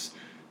 whether it's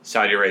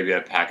Saudi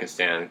Arabia,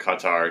 Pakistan,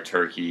 Qatar,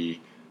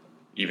 Turkey,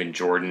 even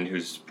Jordan,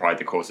 who's probably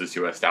the closest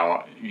U.S.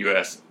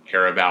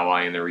 Arab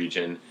ally in the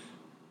region,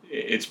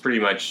 it's pretty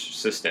much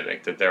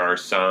systemic that there are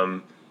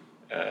some,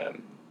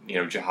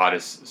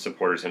 jihadist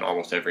supporters in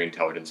almost every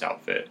intelligence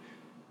outfit.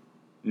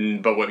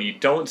 But what you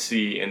don't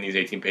see in these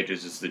 18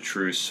 pages is the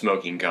true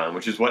smoking gun,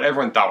 which is what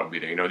everyone thought would be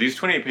there. These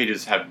 28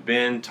 pages have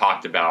been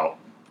talked about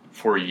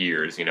for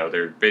years.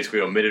 They're basically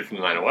omitted from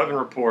the 9/11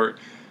 report,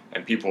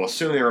 and people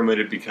assume they were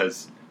omitted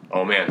because,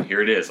 oh man,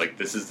 here it is.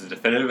 This is the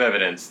definitive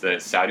evidence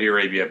that Saudi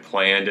Arabia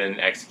planned and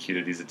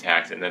executed these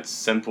attacks, and that's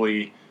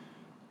simply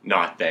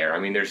not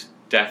there. There's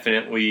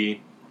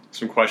definitely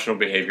some questionable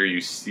behavior.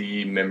 You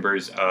see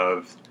members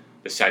of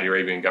the Saudi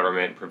Arabian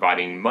government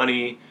providing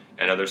money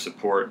and other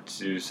support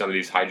to some of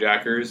these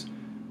hijackers.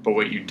 But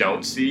what you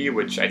don't see,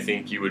 which I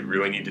think you would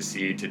really need to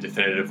see to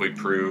definitively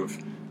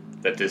prove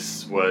that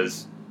this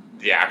was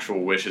the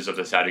actual wishes of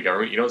the Saudi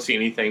government, you don't see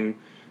anything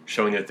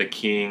showing that the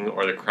king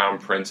or the crown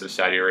prince of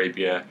Saudi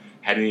Arabia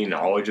had any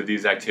knowledge of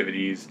these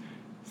activities,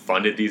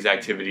 funded these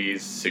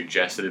activities,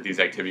 suggested that these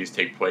activities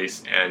take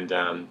place.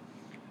 And,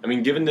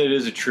 given that it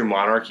is a true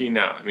monarchy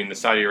now, the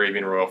Saudi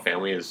Arabian royal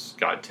family has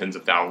got tens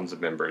of thousands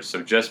of members.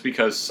 So just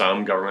because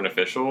some government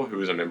official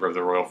who is a member of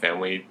the royal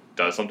family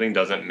does something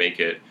doesn't make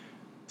it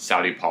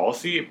Saudi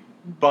policy.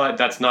 But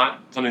that's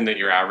not something that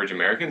your average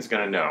American is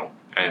going to know.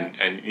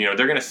 And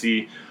they're going to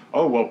see,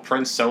 oh, well,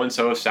 Prince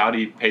so-and-so of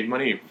Saudi paid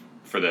money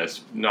for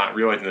this, not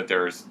realizing that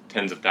there's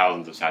tens of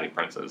thousands of Saudi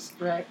princes.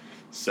 Right.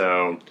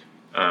 So...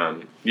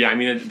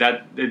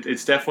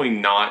 it's definitely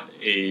not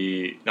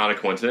a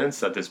coincidence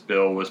that this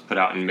bill was put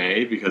out in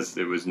May, because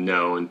it was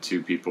known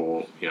to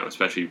people,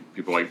 especially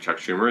people like Chuck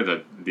Schumer,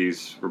 that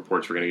these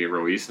reports were going to get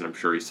released, and I'm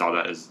sure he saw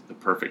that as the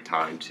perfect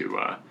time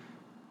to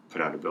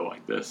put out a bill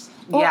like this.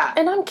 Well, yeah,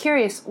 and I'm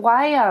curious,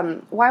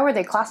 why were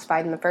they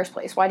classified in the first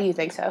place? Why do you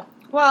think so?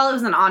 Well, it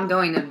was an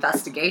ongoing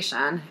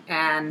investigation,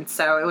 and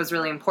so it was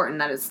really important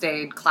that it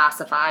stayed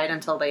classified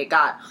until they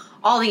got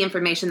all the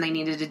information they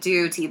needed to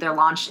do to either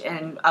launch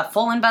a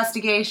full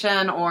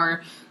investigation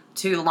or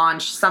to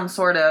launch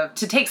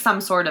to take some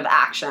sort of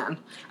action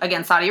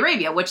against Saudi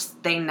Arabia, which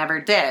they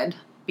never did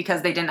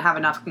because they didn't have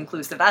enough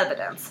conclusive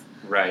evidence.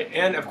 Right.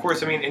 And of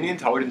course, in the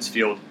intelligence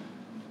field,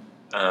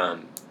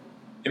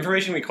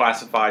 information we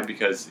classified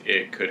because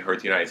it could hurt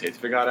the United States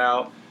if it got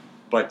out,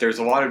 but there's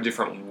a lot of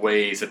different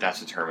ways that that's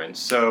determined.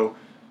 So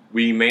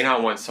we may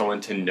not want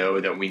someone to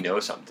know that we know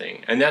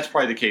something. And that's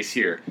probably the case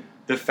here.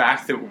 The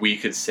fact that we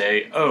could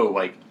say,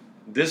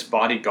 this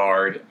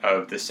bodyguard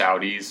of the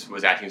Saudis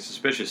was acting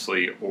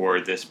suspiciously,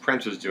 or this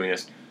prince was doing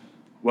this,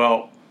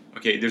 well,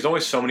 okay, there's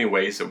only so many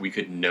ways that we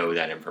could know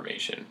that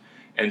information.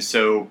 And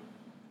so,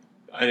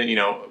 when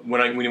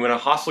a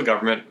hostile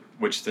government,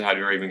 which the Saudi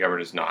Arabian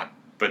government is not,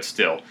 but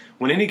still,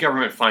 when any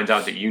government finds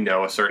out that you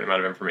know a certain amount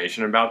of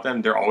information about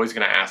them, they're always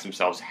going to ask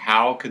themselves,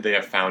 how could they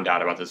have found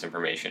out about this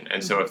information?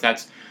 And so if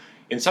that's,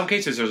 in some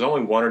cases, there's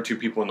only one or two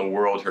people in the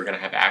world who are going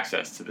to have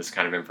access to this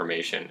kind of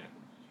information,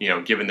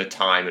 given the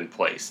time and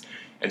place.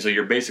 And so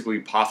you're basically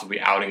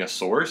possibly outing a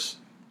source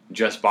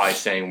just by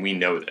saying we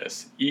know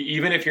this.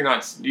 Even if you're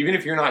not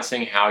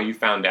saying how you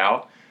found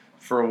out,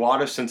 for a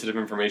lot of sensitive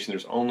information,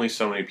 there's only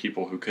so many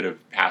people who could have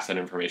passed that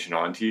information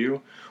on to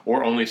you,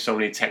 or only so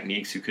many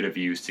techniques you could have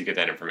used to get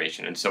that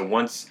information. And so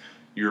once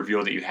you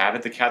reveal that you have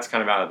it, the cat's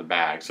kind of out of the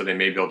bag. So they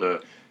may be able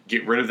to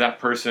get rid of that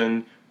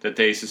person that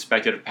they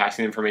suspected of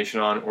passing the information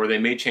on, or they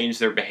may change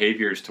their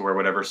behaviors to where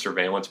whatever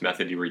surveillance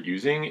method you were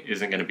using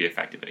isn't going to be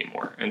effective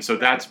anymore. And so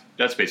that's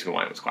basically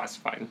why it was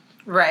classified.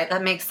 Right,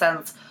 that makes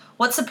sense.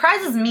 What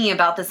surprises me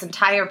about this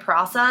entire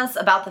process,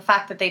 about the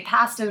fact that they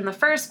passed it in the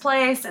first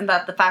place, and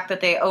that the fact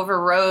that they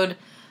overrode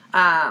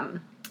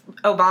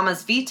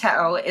Obama's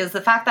veto, is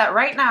the fact that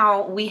right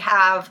now we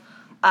have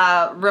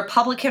a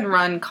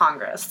Republican-run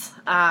Congress.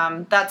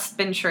 That's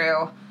been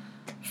true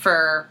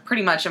for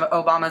pretty much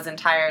Obama's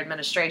entire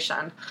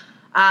administration.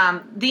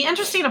 The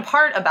interesting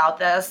part about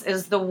this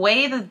is the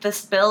way that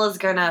this bill is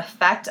going to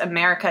affect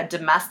America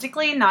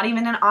domestically, not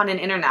even on an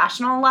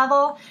international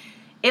level.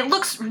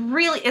 It's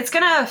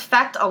going to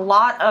affect a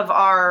lot of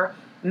our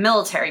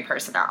military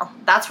personnel.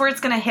 That's where it's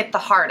going to hit the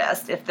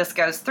hardest if this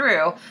goes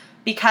through,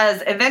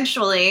 because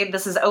eventually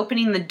this is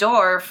opening the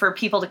door for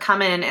people to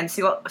come in and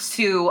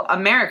sue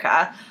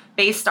America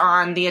based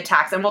on the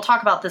attacks. And we'll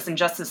talk about this in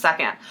just a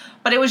second.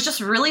 But it was just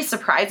really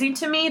surprising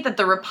to me that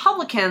the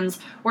Republicans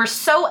were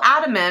so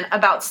adamant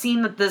about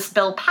seeing that this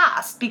bill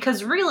passed,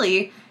 because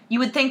really, you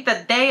would think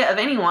that they, of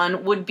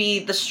anyone, would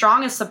be the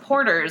strongest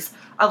supporters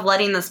of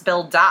letting this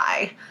bill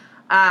die.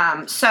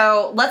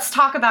 So let's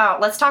talk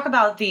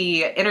about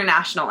the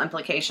international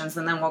implications,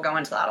 and then we'll go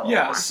into that a little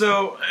more. Yeah,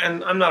 so,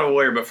 and I'm not a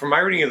lawyer, but from my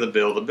reading of the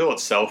bill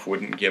itself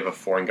wouldn't give a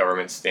foreign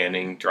government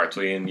standing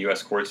directly in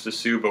U.S. courts to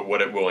sue, but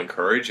what it will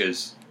encourage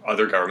is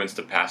other governments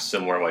to pass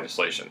similar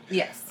legislation.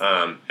 Yes.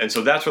 And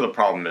so that's where the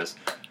problem is.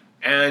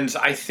 And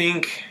I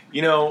think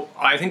a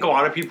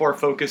lot of people are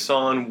focused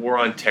on war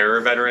on terror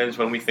veterans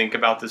when we think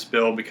about this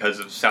bill because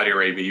of Saudi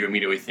Arabia. You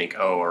immediately think,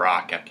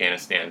 Iraq,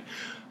 Afghanistan.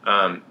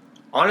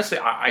 Honestly,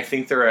 I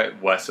think they're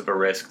at less of a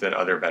risk than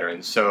other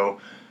veterans. So,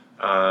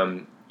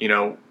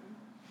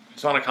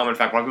 it's not a common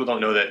fact. A lot of people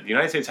don't know that the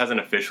United States hasn't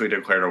officially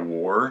declared a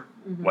war,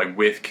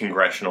 with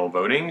congressional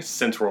voting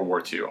since World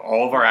War II.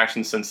 All of our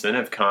actions since then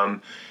have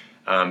come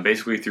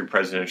basically through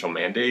presidential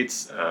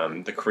mandates.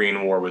 The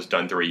Korean War was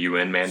done through a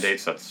UN mandate,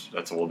 so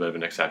that's a little bit of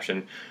an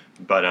exception.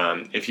 But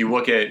if you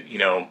look at,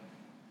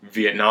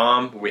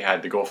 Vietnam, we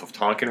had the Gulf of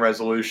Tonkin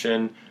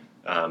resolution.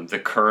 The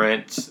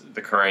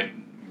current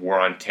war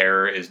on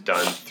terror is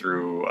done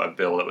through a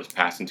bill that was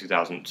passed in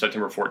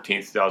September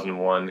 14th,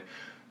 2001,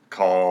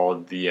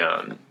 called the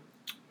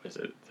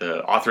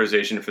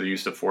Authorization for the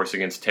Use of Force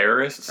Against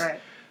Terrorists. Right.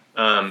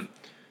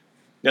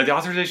 Now, the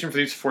Authorization for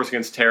the Use of Force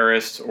Against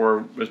Terrorists,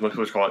 or as most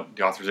people call it,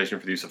 the Authorization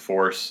for the Use of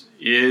Force,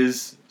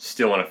 is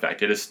still in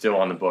effect. It is still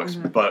on the books.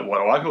 Mm-hmm. But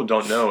what a lot of people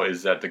don't know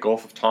is that the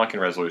Gulf of Tonkin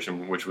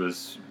resolution, which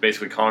was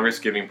basically Congress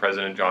giving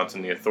President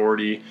Johnson the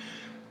authority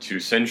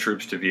to send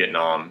troops to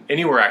Vietnam,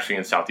 anywhere actually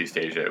in Southeast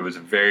Asia. It was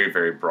very,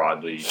 very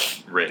broadly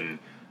written.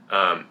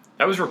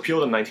 That was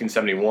repealed in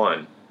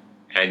 1971,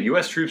 and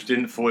U.S. troops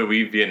didn't fully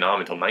leave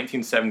Vietnam until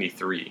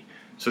 1973.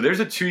 So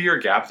there's a 2-year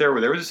gap there where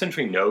there was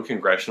essentially no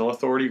congressional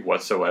authority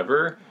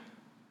whatsoever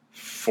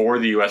for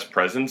the U.S.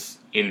 presence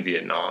in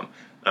Vietnam.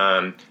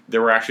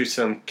 There were actually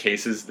some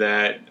cases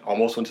that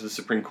almost went to the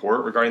Supreme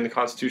Court regarding the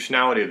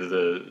constitutionality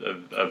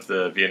of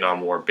the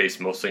Vietnam War, based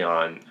mostly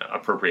on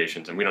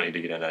appropriations, and we don't need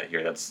to get into that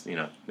here. That's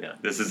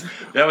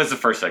that was the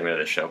first segment of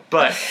this show.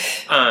 But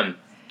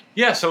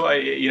so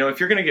if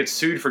you're going to get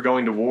sued for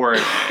going to war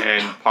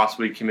and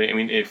possibly commit,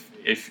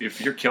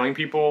 if you're killing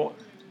people,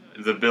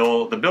 the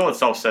bill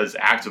itself says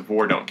acts of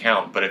war don't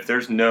count. But if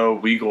there's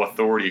no legal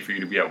authority for you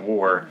to be at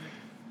war,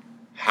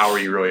 how are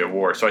you really at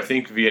war? So I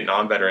think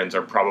Vietnam veterans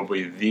are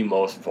probably the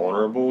most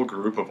vulnerable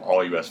group of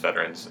all U.S.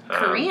 veterans.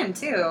 Korean,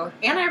 too.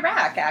 And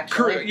Iraq,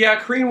 actually.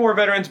 Korean War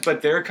veterans,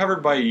 but they're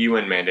covered by a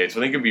UN mandate. So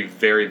I think it would be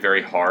very,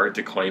 very hard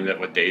to claim that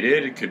what they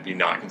did could be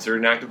not considered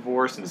an act of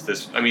war, since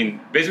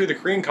basically the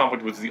Korean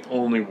conflict was the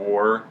only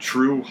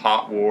true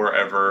hot war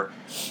ever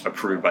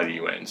approved by the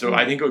UN. So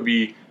I think it would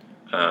be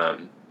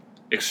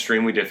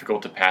extremely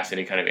difficult to pass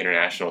any kind of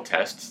international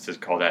tests to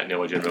call that an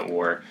illegitimate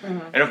war. Mm-hmm.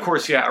 And of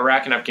course,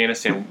 Iraq and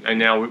Afghanistan, and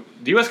now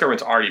the U.S.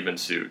 government's already been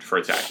sued for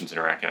its actions in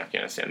Iraq and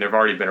Afghanistan. There have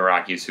already been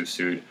Iraqis who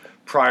sued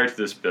prior to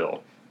this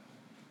bill.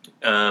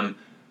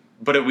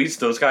 But at least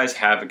those guys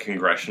have a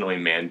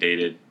congressionally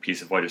mandated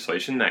piece of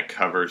legislation that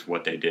covers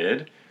what they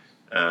did.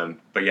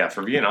 But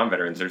for Vietnam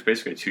veterans, there's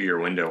basically a 2-year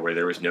window where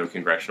there was no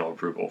congressional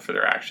approval for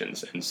their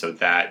actions. And so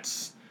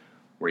that's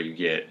where you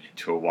get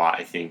into a lot,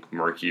 I think,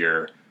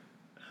 murkier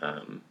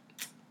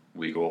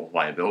legal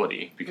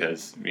liability,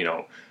 because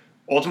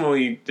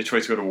ultimately the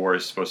choice to go to war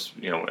is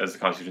supposed to, as the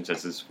Constitution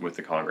says, is with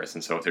the Congress.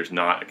 And so if there's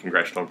not a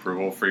congressional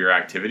approval for your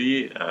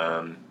activity,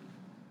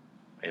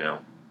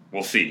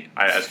 we'll see.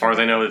 As far as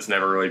I know, it's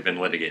never really been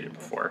litigated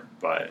before.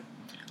 But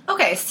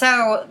okay,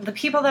 so the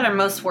people that are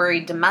most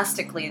worried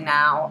domestically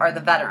now are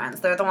the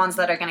veterans. They're the ones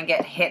that are going to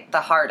get hit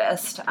the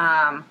hardest,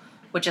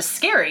 which is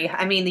scary.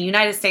 The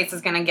United States is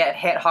going to get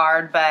hit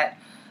hard, but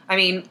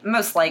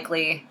most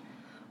likely.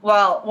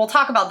 Well, we'll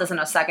talk about this in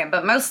a second,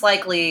 but most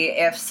likely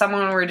if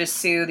someone were to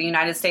sue the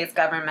United States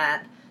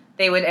government,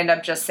 they would end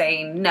up just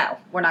saying, no,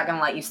 we're not going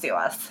to let you sue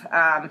us.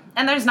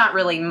 And there's not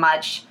really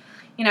much,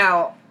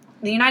 the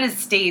United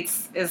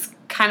States is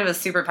kind of a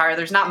superpower.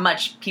 There's not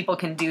much people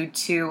can do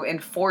to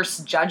enforce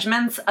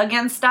judgments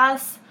against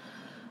us.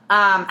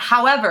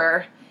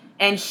 However,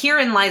 and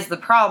herein lies the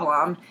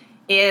problem,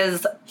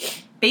 is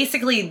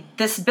basically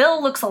this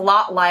bill looks a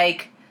lot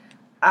like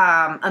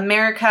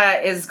America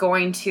is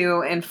going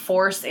to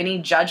enforce any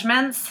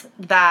judgments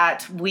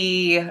that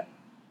we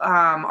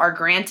are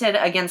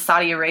granted against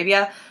Saudi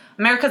Arabia.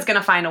 America's going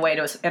to find a way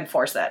to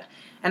enforce it.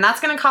 And that's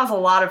going to cause a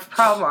lot of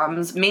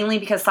problems, mainly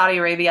because Saudi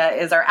Arabia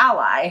is our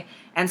ally.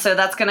 And so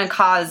that's going to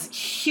cause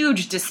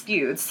huge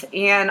disputes.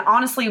 And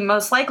honestly,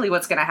 most likely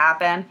what's going to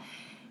happen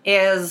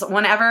is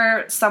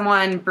whenever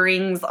someone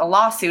brings a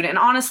lawsuit, and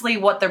honestly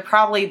what they're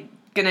probably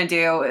going to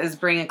do is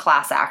bring a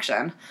class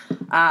action,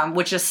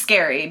 which is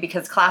scary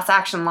because class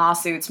action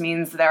lawsuits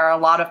means there are a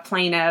lot of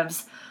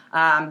plaintiffs.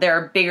 There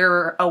are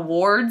bigger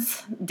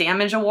awards,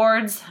 damage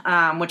awards,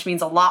 which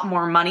means a lot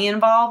more money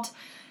involved.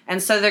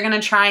 And so they're going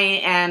to try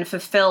and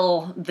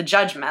fulfill the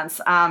judgments.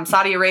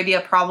 Saudi Arabia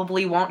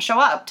probably won't show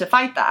up to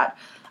fight that.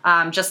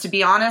 Just to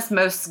be honest,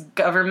 most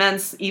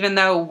governments, even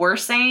though we're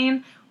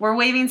saying we're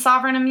waiving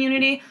sovereign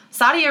immunity,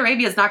 Saudi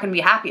Arabia is not going to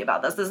be happy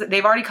about this.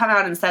 They've already come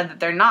out and said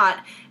that they're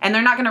not, and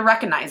they're not going to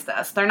recognize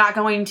this. They're not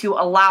going to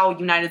allow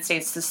United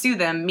States to sue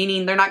them,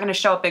 meaning they're not going to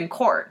show up in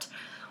court.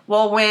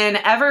 Well,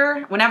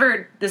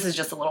 whenever, this is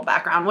just a little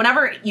background,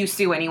 whenever you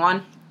sue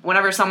anyone,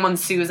 whenever someone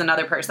sues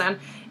another person,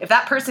 if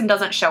that person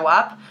doesn't show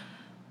up,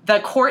 the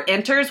court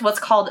enters what's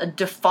called a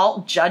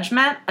default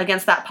judgment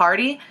against that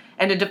party,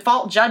 and a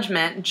default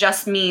judgment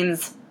just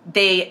means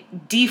they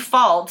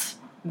default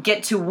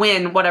get to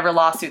win whatever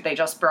lawsuit they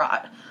just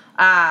brought.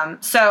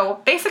 So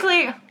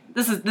basically,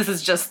 this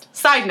is just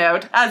side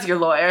note, as your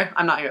lawyer.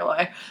 I'm not your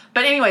lawyer.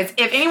 But anyways,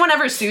 if anyone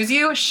ever sues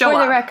you, show up.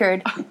 For the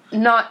record,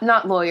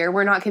 not lawyer.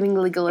 We're not giving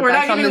legal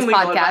advice on this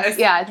podcast. Advice.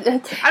 Yeah.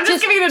 I'm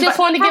just giving advice. Just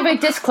want to give a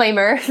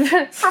disclaimer.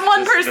 From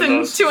one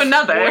person to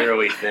another.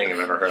 Lawyerly thing I've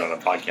ever heard on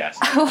a podcast.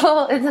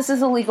 Well, this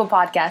is a legal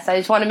podcast. I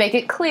just want to make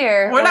it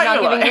clear we're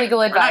not giving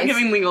legal advice. We're not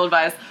giving legal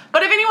advice.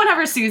 But if anyone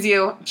ever sues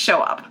you,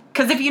 show up.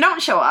 Because if you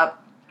don't show up,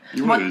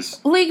 you lose.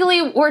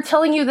 Legally, we're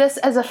telling you this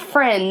as a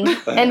friend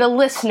and a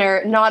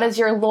listener, not as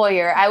your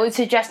lawyer. I would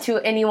suggest to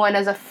anyone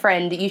as a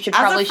friend, you should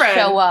probably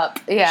show up.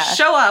 Yeah.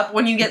 Show up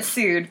when you get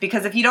sued,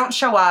 because if you don't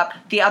show up,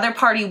 the other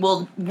party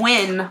will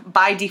win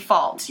by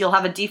default. You'll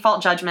have a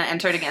default judgment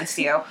entered against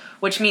you,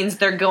 which means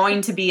they're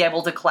going to be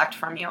able to collect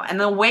from you. And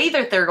the way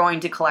that they're going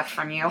to collect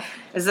from you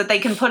is that they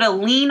can put a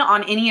lien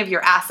on any of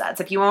your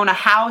assets. If you own a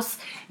house,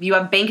 if you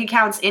have bank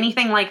accounts,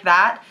 anything like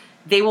that,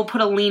 they will put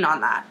a lien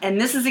on that.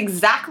 And this is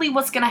exactly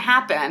what's going to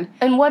happen.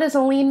 And what is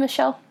a lien,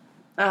 Michelle?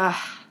 I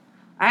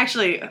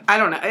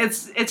don't know.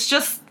 It's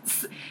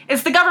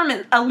the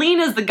government. A lien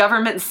is the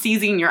government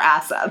seizing your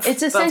assets.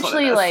 It's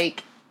essentially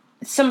like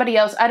somebody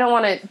else. I don't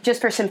want to,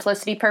 just for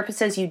simplicity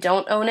purposes, you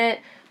don't own it,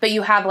 but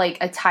you have like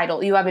a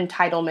title. You have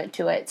entitlement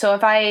to it. So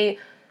if I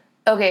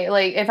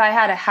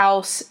had a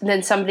house,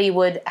 then somebody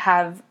would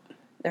have...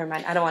 Never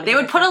mind, I don't want to... They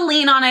would put a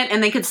lien on it,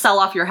 and they could sell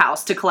off your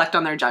house to collect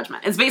on their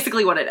judgment. It's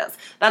basically what it is.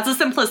 That's a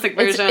simplistic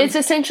version. It's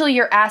essentially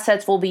your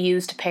assets will be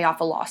used to pay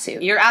off a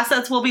lawsuit. Your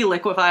assets will be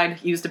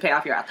liquefied, used to pay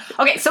off your ass.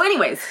 Okay, so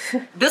anyways,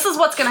 this is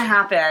what's going to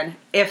happen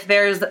if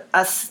there's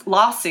a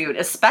lawsuit,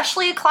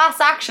 especially a class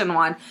action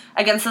one,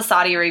 against the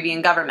Saudi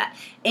Arabian government.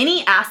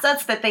 Any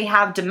assets that they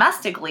have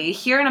domestically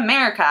here in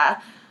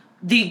America,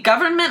 the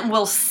government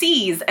will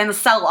seize and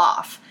sell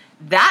off.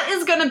 That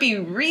is going to be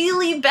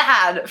really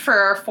bad for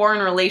our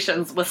foreign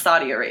relations with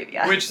Saudi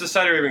Arabia. Which the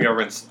Saudi Arabian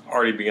government's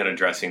already begun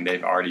addressing.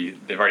 They've already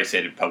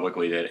stated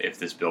publicly that if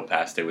this bill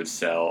passed, they would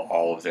sell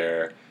all of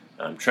their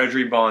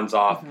treasury bonds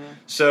off. Mm-hmm.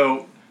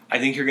 So I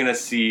think you're going to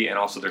see, and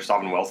also their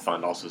sovereign wealth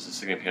fund also is a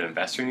significant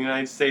investor in the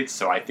United States.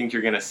 So I think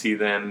you're going to see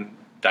them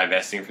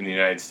divesting from the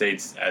United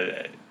States,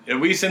 at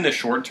least in the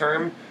short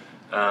term,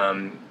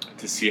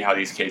 to see how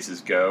these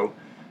cases go.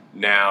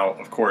 Now,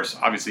 of course,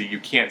 obviously you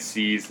can't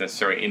seize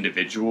necessarily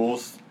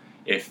individuals.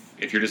 If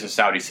you're just a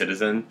Saudi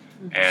citizen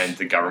and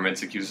the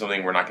government's accused of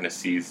something, we're not going to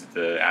seize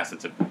the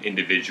assets of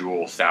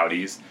individual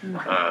Saudis.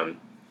 Mm-hmm.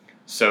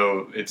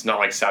 So it's not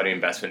like Saudi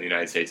investment in the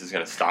United States is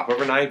going to stop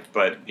overnight,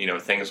 but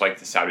things like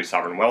the Saudi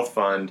Sovereign Wealth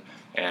Fund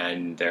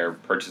and their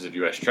purchase of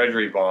U.S.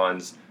 Treasury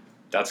bonds,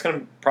 that's going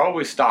to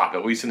probably stop,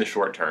 at least in the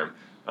short term.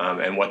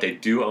 And what they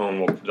do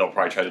own, they'll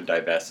probably try to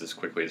divest as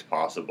quickly as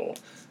possible.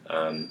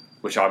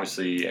 Which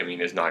obviously,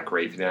 is not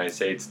great for the United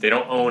States. They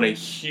don't own a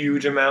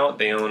huge amount.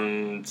 They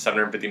own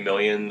 $750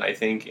 million, I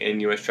think, in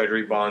U.S.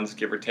 Treasury bonds,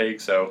 give or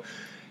take. So,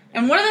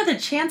 and what are the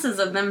chances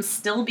of them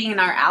still being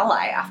our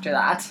ally after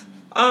that?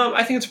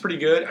 I think it's pretty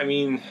good.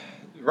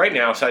 Right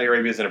now, Saudi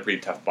Arabia is in a pretty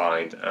tough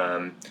bind.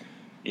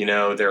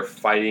 They're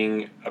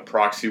fighting a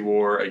proxy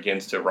war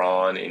against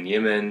Iran in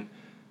Yemen.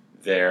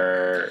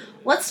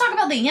 Let's talk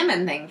about the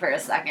Yemen thing for a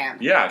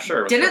second. Yeah,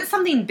 sure. Didn't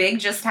something big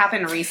just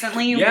happen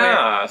recently?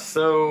 Yeah,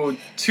 so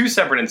two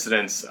separate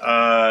incidents.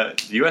 The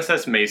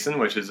USS Mason,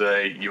 which is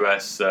a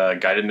U.S.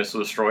 Guided missile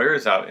destroyer,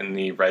 is out in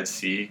the Red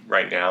Sea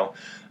right now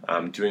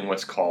doing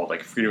what's called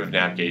freedom of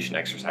navigation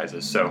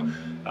exercises. So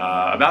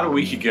about a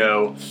week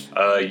ago,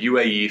 a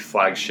UAE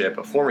flagship,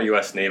 a former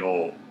U.S.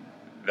 naval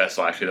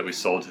vessel actually that we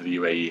sold to the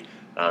UAE,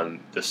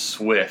 the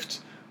Swift,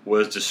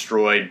 was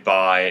destroyed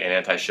by an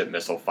anti-ship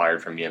missile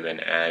fired from Yemen.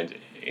 And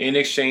in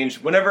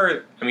exchange,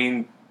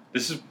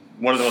 this is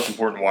one of the most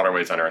important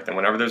waterways on Earth, and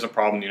whenever there's a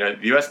problem,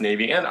 the U.S.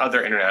 Navy and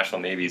other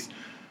international navies,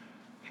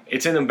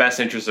 it's in the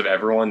best interest of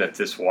everyone that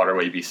this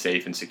waterway be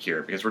safe and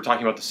secure, because we're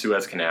talking about the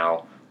Suez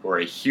Canal, where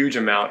a huge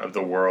amount of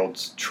the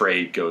world's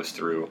trade goes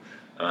through.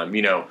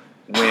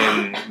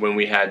 When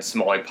we had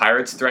Somali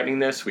pirates threatening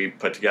this, we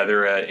put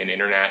together an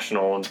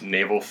international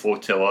naval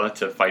flotilla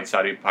to fight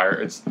Somali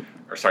pirates.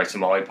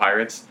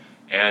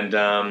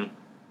 And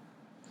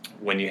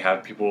when you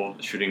have people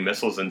shooting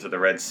missiles into the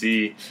Red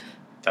Sea,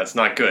 that's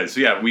not good. So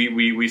yeah,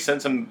 we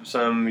sent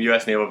some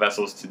U.S. naval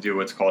vessels to do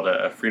what's called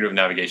a freedom of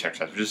navigation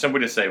exercise, which is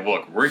simply to say,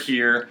 look, we're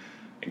here,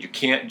 and you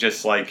can't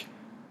just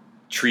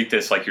treat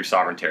this like your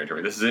sovereign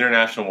territory. This is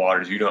international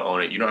waters. You don't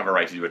own it. You don't have a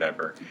right to do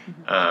whatever.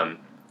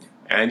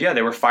 And yeah,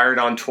 they were fired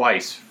on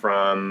twice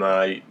from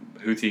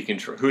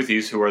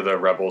Houthis, who are the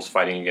rebels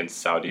fighting against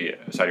Saudi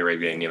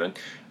Arabia and Yemen.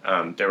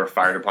 They were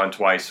fired upon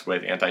twice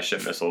with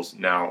anti-ship missiles.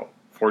 Now,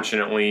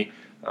 fortunately,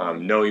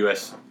 no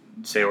U.S.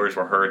 sailors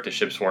were hurt. The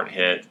ships weren't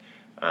hit.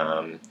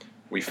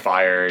 We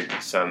fired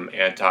some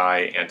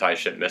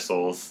anti-ship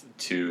missiles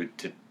to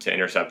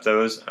intercept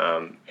those.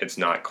 It's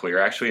not clear,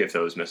 actually, if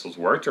those missiles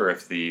worked or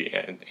if the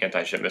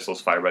anti-ship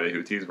missiles fired by the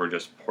Houthis were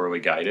just poorly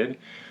guided.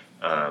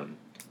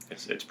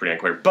 It's pretty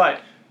unclear.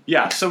 But,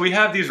 yeah, so we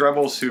have these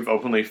rebels who've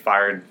openly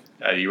fired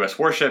a U.S.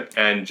 warship,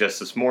 and just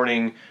this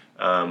morning,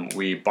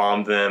 We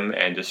bombed them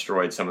and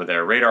destroyed some of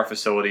their radar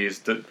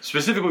facilities.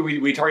 Specifically,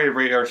 we targeted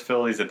radar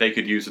facilities that they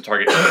could use to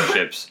target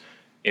ships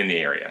in the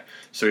area.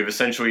 So we've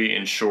essentially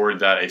ensured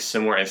that a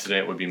similar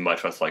incident would be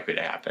much less likely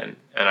to happen.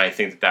 And I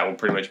think that will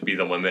pretty much be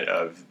the limit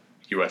of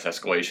U.S.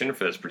 escalation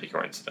for this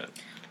particular incident.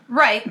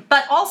 Right,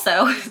 but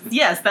also,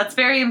 yes, that's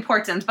very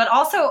important. But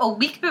also, a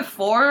week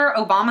before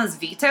Obama's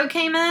veto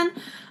came in,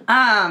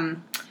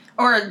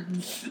 or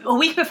a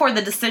week before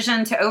the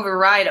decision to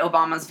override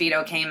Obama's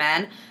veto came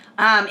in,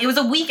 it was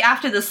a week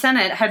after the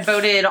Senate had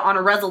voted on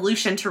a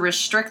resolution to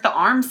restrict the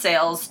arms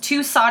sales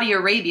to Saudi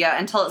Arabia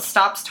until it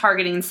stops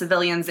targeting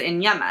civilians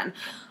in Yemen.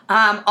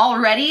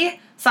 Already,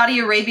 Saudi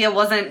Arabia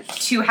wasn't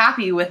too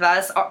happy with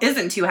us, or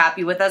isn't too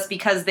happy with us,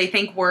 because they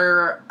think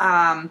we're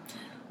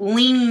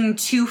leaning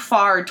too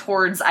far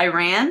towards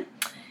Iran.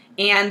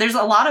 And there's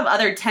a lot of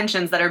other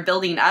tensions that are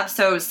building up.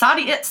 So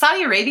Saudi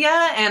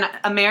Arabia and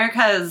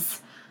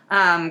America's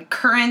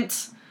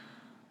current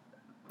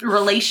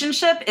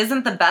relationship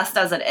isn't the best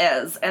as it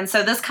is. And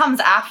so this comes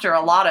after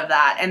a lot of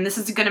that, and this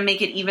is going to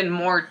make it even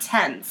more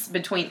tense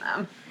between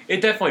them. It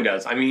definitely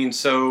does. I mean,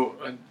 so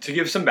to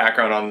give some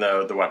background on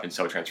the weapons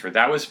sale transfer,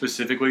 that was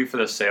specifically for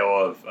the sale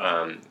of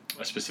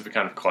a specific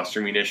kind of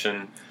cluster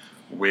munition,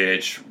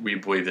 which we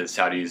believe that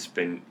Saudi's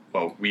been,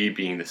 well, we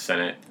being the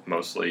Senate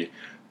mostly,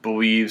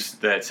 believes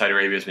that Saudi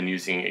Arabia has been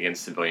using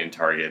against civilian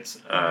targets.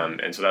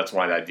 And so that's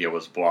why that deal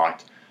was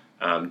blocked.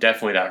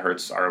 Definitely that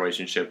hurts our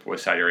relationship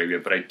with Saudi Arabia,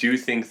 but I do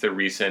think the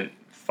recent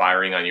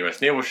firing on U.S.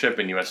 naval ship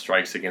and U.S.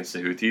 strikes against the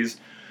Houthis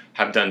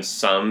have done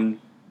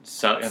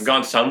have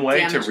gone some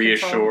way to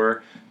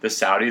reassure the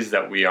Saudis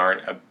that we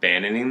aren't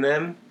abandoning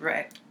them.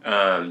 Right.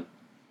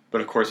 But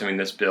of course, I mean,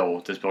 this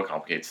bill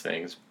complicates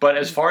things. But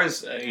as far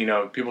as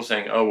people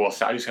saying, "Oh, well,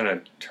 Saudi's going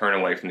to turn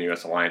away from the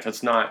U.S. alliance,"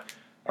 that's not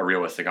a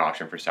realistic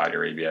option for Saudi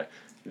Arabia.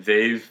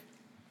 They've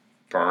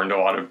burned a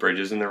lot of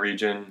bridges in the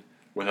region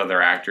with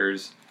other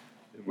actors,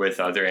 with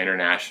other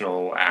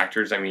international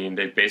actors. I mean,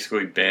 they've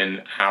basically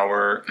been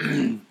our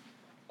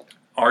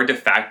de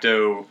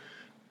facto,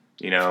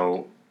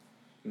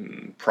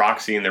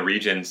 proxy in the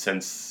region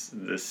since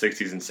the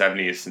 60s and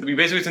 70s. We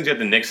basically, since we had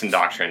the Nixon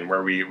Doctrine,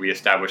 where we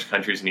established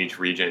countries in each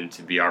region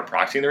to be our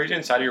proxy in the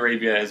region, Saudi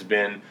Arabia has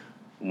been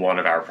one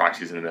of our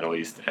proxies in the Middle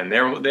East, and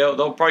they'll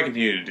probably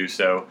continue to do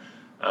so.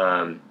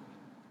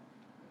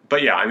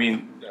 But yeah, I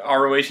mean,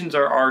 our relations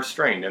are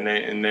strained,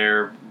 and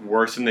they're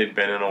worse than they've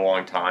been in a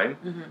long time.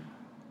 Mm-hmm.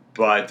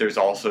 But there's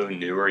also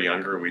newer,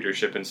 younger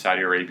leadership in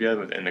Saudi Arabia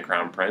within the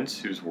Crown Prince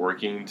who's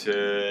working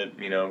to,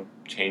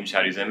 change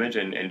Saudi's image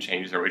and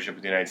change their relationship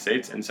with the United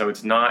States. And so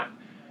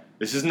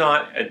this is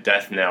not a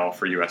death knell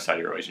for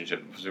U.S.-Saudi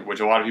relationship,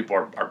 which a lot of people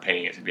are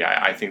painting it to be.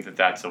 I think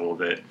that's a little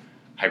bit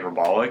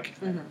hyperbolic.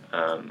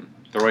 Mm-hmm.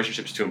 The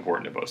relationship's too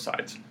important to both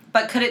sides.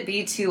 But could it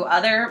be to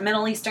other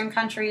Middle Eastern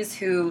countries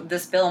who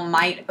this bill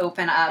might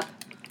open up?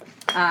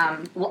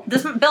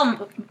 This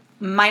bill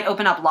might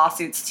open up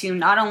lawsuits to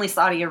not only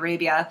Saudi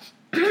Arabia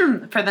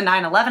for the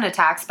 9/11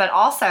 attacks, but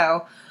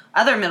also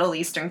other Middle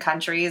Eastern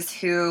countries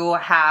who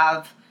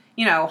have,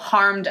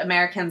 harmed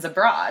Americans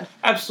abroad.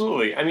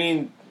 Absolutely. I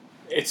mean,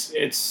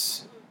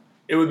 it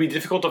would be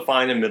difficult to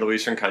find a Middle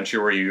Eastern country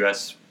where a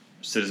U.S.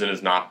 citizen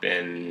has not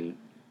been,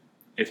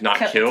 if not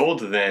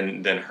killed,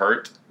 then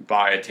hurt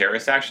by a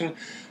terrorist action.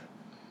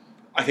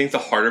 I think the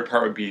harder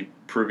part would be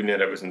proving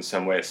that it was in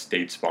some way a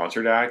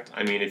state-sponsored act.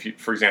 I mean, if you,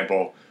 for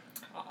example,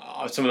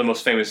 some of the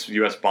most famous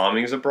U.S.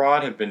 bombings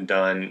abroad have been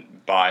done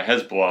by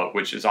Hezbollah,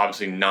 which is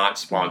obviously not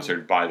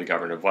sponsored by the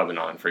government of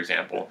Lebanon, for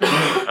example.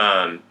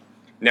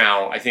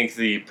 Now, I think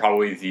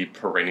probably the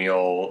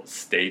perennial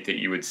state that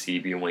you would see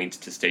be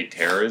linked to state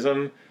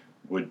terrorism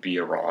would be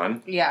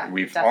Iran. Yeah,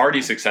 we've definitely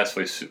already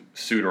successfully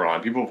sued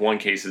Iran. People have won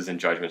cases and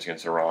judgments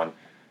against Iran.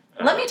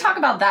 Let me talk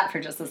about that for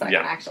just a second,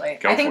 actually.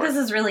 I think this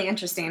is really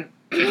interesting.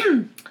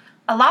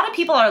 A lot of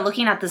people are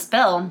looking at this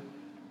bill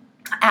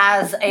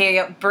as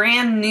a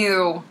brand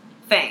new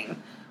thing,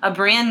 a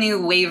brand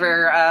new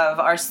waiver of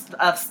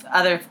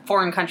other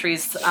foreign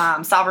countries'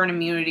 sovereign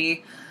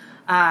immunity,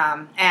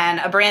 and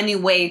a brand new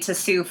way to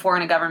sue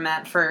foreign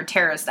government for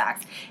terrorist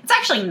acts. It's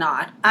actually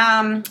not.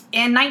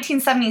 In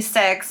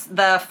 1976,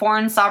 the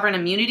Foreign Sovereign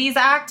Immunities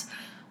Act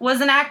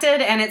was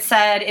enacted, and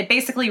it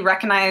basically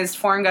recognized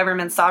foreign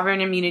government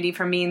sovereign immunity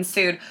from being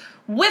sued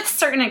with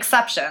certain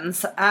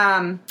exceptions.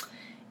 And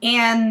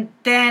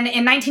then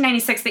in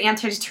 1996, the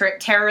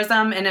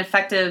Anti-Terrorism and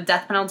Effective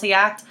Death Penalty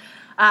Act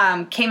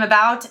came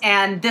about,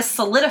 and this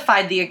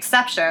solidified the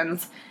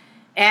exceptions.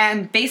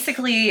 And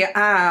basically,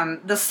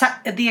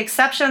 the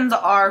exceptions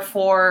are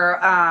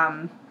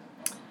for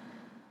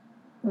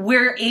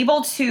we're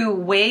able to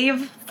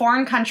waive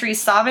foreign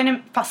countries'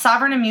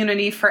 sovereign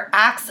immunity for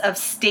acts of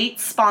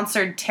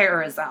state-sponsored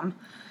terrorism.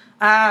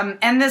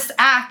 And this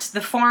act,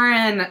 the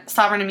Foreign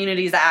Sovereign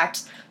Immunities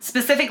Act,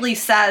 specifically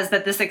says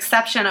that this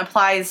exception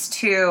applies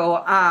to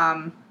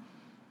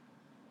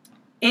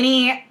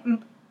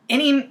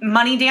any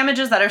money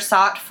damages that are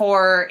sought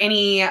for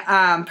any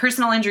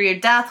personal injury or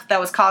death that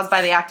was caused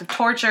by the act of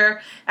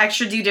torture,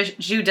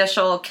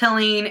 extrajudicial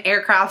killing,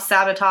 aircraft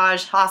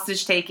sabotage,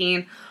 hostage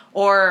taking,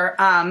 or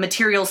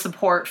material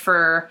support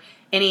for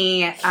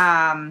any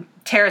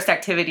terrorist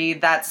activity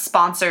that's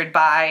sponsored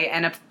by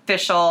an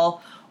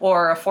official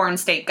or a foreign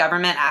state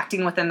government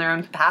acting within their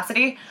own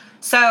capacity.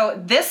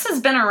 So this has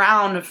been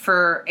around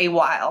for a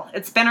while.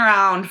 It's been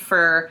around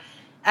for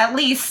at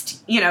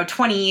least,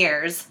 20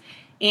 years.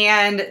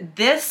 And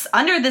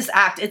under this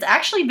act, it's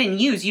actually been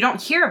used. You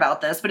don't hear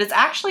about this, but it's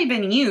actually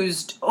been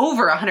used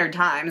over 100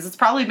 times. It's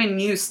probably been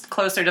used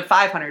closer to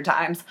 500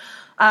 times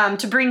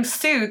to bring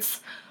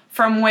suits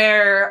from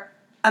where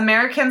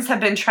Americans have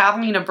been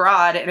traveling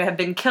abroad and have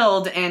been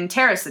killed in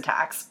terrorist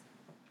attacks.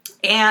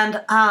 And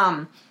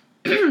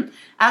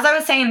as I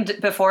was saying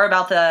before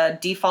about the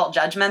default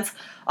judgments,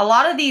 a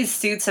lot of these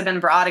suits have been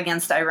brought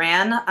against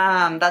Iran.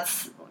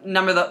 That's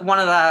one of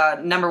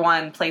the number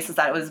one places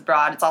that it was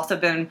brought.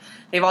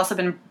 They've also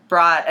been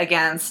brought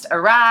against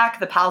Iraq,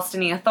 the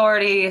Palestinian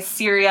Authority,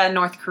 Syria,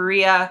 North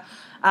Korea.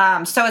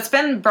 So it's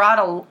been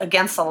brought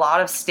against a lot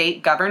of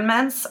state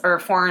governments or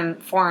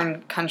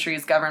foreign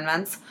countries'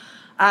 governments.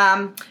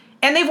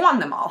 And they've won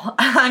them all.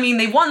 I mean,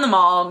 they've won them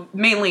all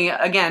mainly,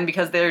 again,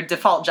 because they're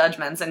default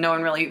judgments and no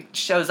one really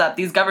shows up.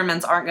 These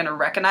governments aren't going to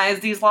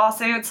recognize these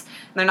lawsuits.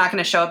 And they're not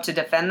going to show up to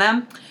defend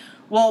them.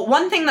 Well,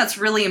 one thing that's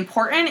really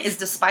important is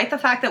despite the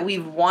fact that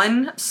we've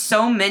won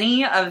so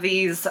many of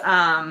these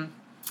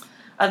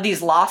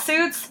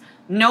lawsuits,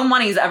 no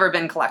money's ever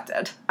been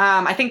collected.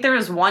 I think there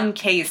was one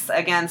case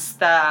against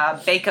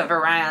the Bank of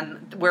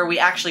Iran where we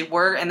actually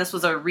were, and this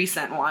was a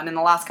recent one in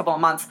the last couple of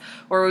months,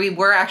 where we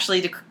were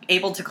actually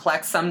able to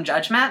collect some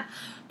judgment.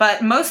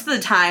 But most of the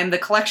time, the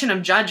collection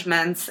of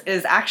judgments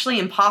is actually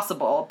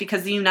impossible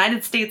because the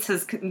United States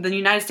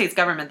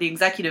government, the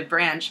executive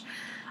branch,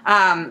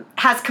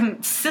 has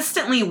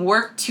consistently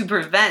worked to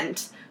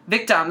prevent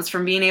victims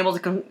from being able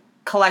to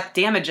collect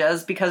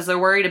damages because they're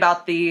worried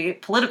about the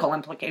political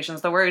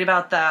implications. They're worried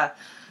about the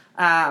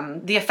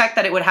effect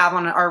that it would have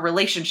on our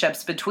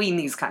relationships between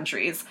these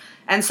countries.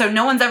 And so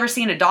no one's ever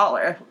seen a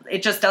dollar.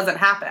 It just doesn't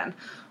happen.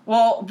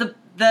 Well,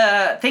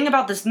 the thing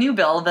about this new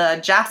bill, the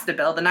JASTA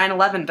bill, the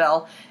 9/11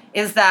 bill,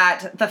 is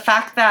that the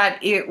fact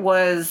that it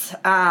was...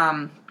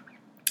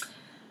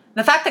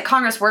 The fact that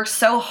Congress worked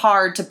so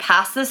hard to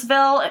pass this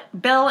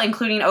bill,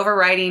 including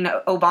overriding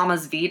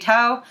Obama's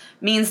veto,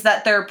 means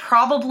that they're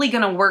probably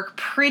going to work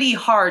pretty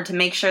hard to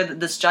make sure that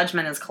this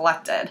judgment is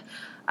collected,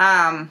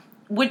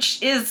 which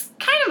is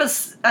kind of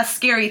a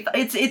scary...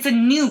 It's a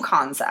new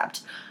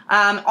concept.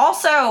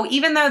 Also,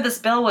 even though this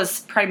bill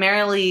was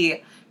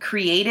primarily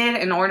created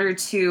in order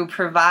to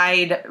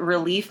provide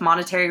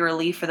monetary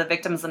relief for the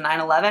victims of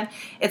 9/11,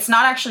 it's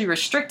not actually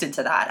restricted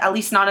to that, at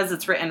least not as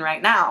it's written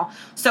right now.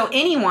 So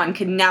anyone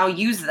can now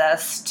use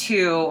this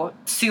to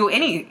sue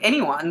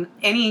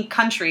any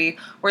country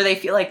where they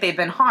feel like they've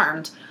been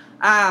harmed.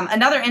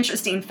 Another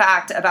interesting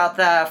fact about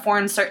the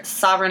Foreign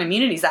Sovereign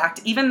Immunities Act,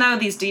 even though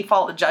these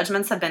default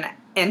judgments have been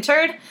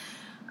entered,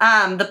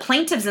 the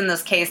plaintiffs in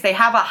this case, they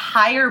have a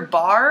higher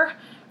bar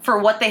for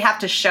what they have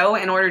to show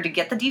in order to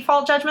get the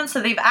default judgment.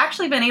 So they've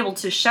actually been able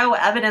to show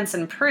evidence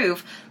and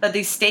proof that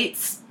these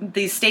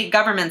state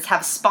governments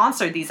have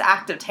sponsored these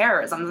acts of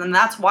terrorism, and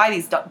that's why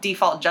these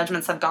default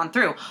judgments have gone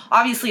through.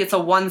 Obviously, it's a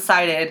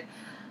one-sided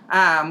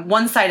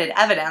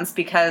evidence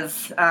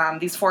because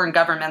these foreign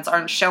governments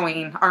aren't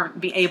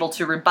able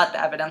to rebut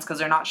the evidence because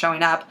they're not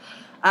showing up.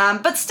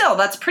 But still,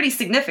 that's pretty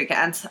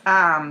significant.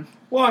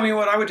 Well, I mean,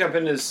 what I would jump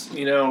in is,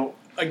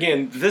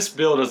 again, this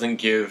bill doesn't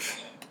give,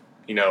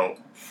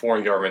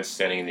 foreign governments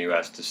standing in the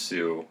U.S. to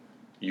sue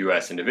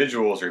U.S.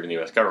 individuals or even the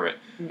U.S. government.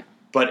 No.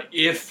 But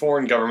if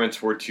foreign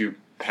governments were to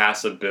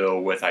pass a bill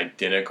with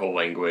identical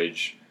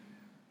language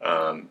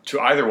to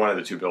either one of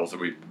the two bills that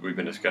we've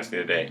been discussing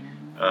today,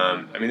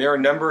 there are a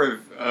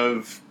number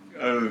of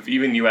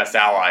even U.S.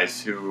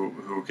 allies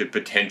who could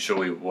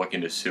potentially look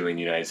into suing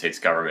the United States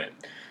government.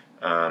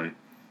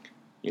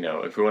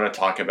 If we want to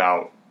talk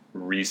about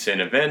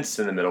recent events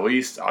in the Middle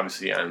East,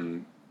 obviously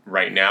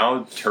right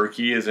now,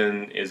 Turkey is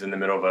in the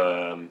middle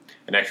of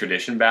an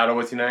extradition battle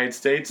with the United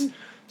States.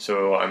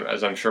 So,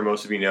 as I'm sure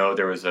most of you know,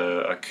 there was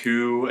a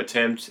coup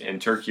attempt in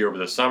Turkey over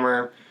the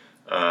summer.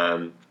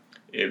 The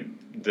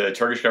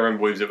Turkish government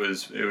believes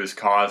it was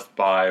caused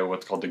by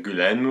what's called the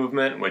Gülen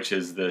movement, which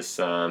is this.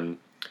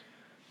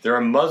 They're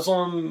a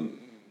Muslim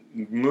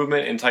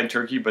movement inside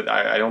Turkey, but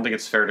I don't think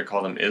it's fair to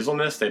call them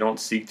Islamists. They don't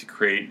seek to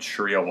create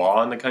Sharia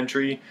law in the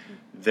country.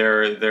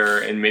 They're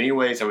in many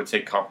ways, I would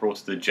say, comparable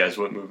to the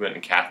Jesuit movement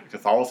in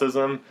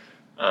Catholicism.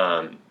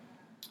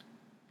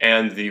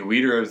 And the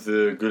leader of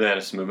the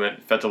Gülenist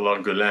movement,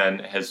 Fethullah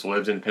Gülen, has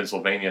lived in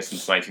Pennsylvania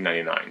since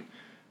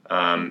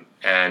 1999.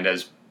 And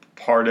as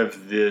part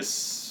of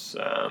this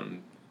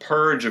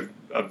purge of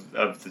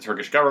the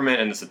Turkish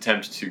government and this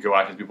attempt to go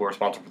after the people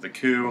responsible for the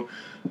coup,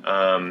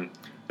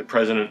 the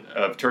president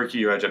of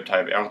Turkey, Recep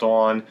Tayyip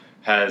Erdogan,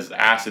 has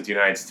asked that the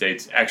United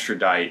States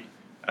extradite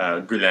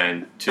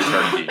Gülen to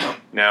Turkey.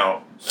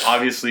 Now,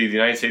 obviously, the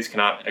United States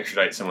cannot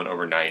extradite someone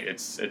overnight.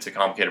 It's a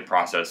complicated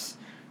process.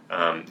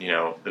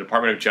 The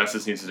Department of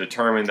Justice needs to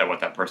determine that what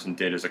that person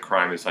did is a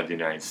crime inside the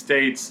United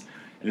States.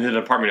 And then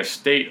the Department of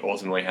State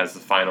ultimately has the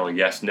final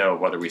yes/no,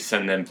 whether we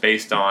send them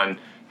based on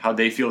how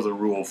they feel the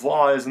rule of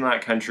law is in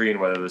that country and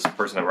whether this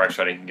person that we're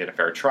extraditing can get a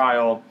fair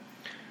trial.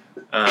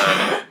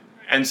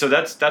 And so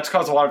that's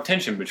caused a lot of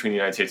tension between the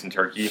United States and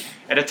Turkey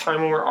at a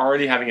time when we're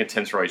already having a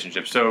tense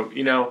relationship. So,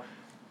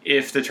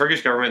 if the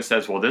Turkish government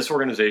says, well, this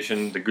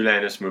organization, the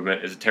Gülenist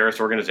movement, is a terrorist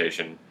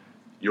organization,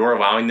 you're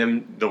allowing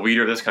them, the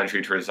leader of this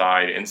country, to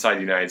reside inside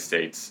the United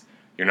States,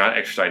 you're not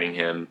extraditing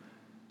him,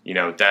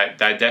 that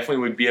definitely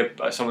would be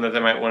something that they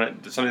might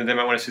want to sue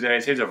the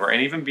United States over.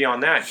 And even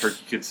beyond that,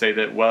 Turkey could say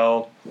that,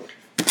 well,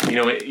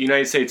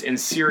 United States, in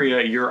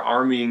Syria, you're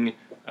arming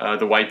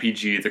the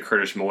YPG, the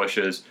Kurdish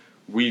militias.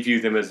 We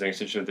view them as an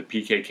extension of the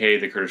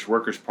PKK, the Kurdish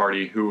Workers'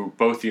 Party, who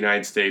both the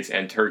United States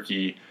and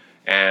Turkey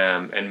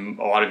and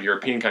a lot of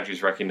European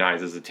countries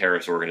recognize as a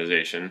terrorist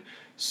organization.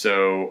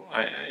 So,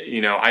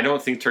 I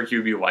don't think Turkey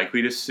would be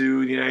likely to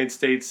sue the United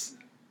States,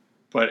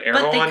 but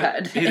Erdogan,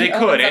 but they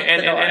could.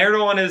 And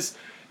Erdogan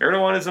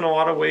is in a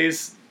lot of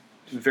ways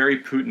very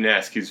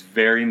Putin-esque. He's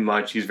very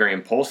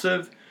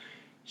impulsive.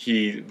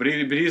 But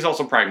he's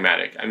also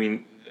pragmatic. I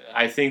mean,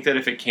 I think that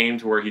if it came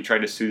to where he tried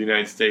to sue the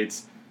United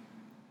States,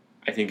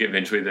 I think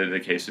eventually the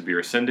case would be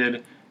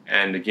rescinded.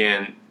 And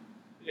again,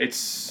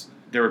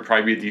 there would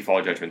probably be a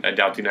default judgment. I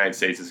doubt the United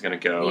States is going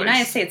to go. The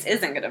United States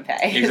isn't going to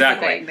pay.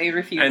 Exactly. They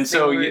refuse. And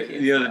so,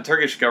 the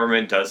Turkish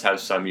government does have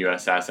some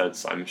U.S.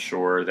 assets. I'm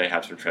sure they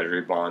have some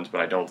treasury bonds,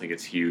 but I don't think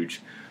it's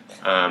huge.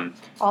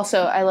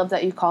 Also, I love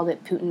that you called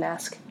it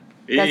Putin-esque.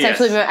 That's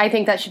absolutely. I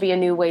think that should be a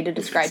new way to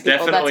describe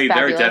people. That's fabulous.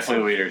 There are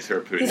definitely leaders who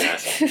are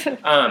Putin-esque.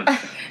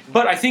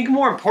 But I think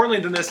more importantly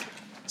than this,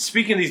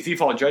 speaking of these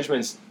default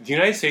judgments, the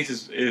United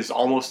States is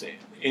almost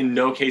in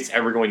no case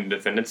ever going to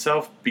defend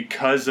itself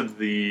because of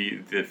the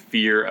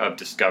fear of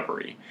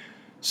discovery.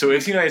 So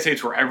if the United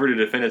States were ever to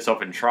defend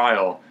itself in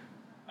trial,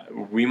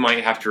 we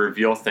might have to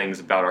reveal things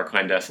about our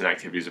clandestine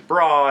activities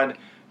abroad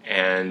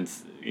and,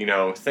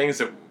 things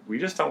that we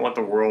just don't want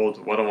the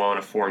world, let alone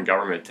a foreign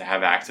government, to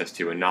have access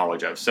to and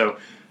knowledge of. So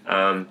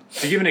to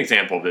give an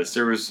example of this,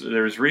 there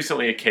was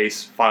recently a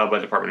case filed by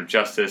the Department of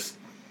Justice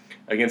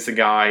against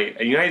a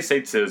United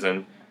States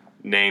citizen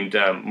named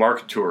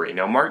Mark Turi.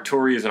 Now, Mark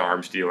Turi is an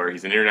arms dealer.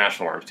 He's an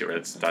international arms dealer.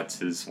 That's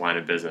his line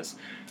of business.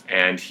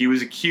 And he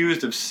was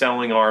accused of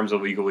selling arms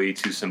illegally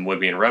to some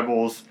Libyan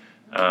rebels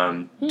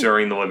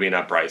during the Libyan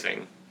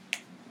uprising.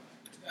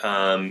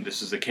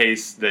 This is a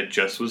case that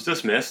just was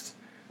dismissed.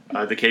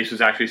 The case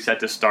was actually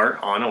set to start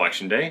on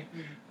Election Day,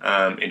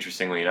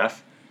 interestingly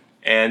enough.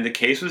 And the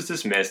case was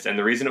dismissed, and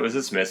the reason it was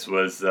dismissed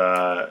was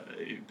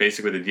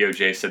basically the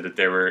DOJ said that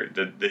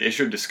the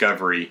issue of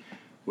discovery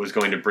was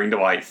going to bring to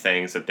light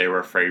things that they were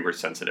afraid were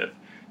sensitive.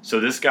 So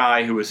this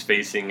guy, who was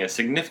facing a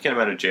significant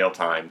amount of jail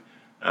time,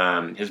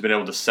 has been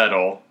able to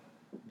settle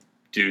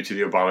due to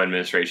the Obama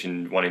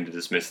administration wanting to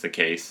dismiss the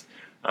case.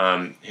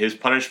 His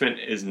punishment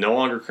is no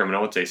longer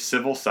criminal. It's a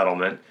civil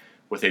settlement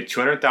with a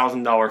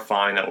 $200,000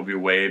 fine that will be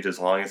waived as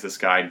long as this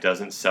guy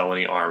doesn't sell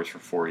any arms for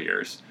 4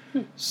 years.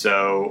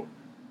 So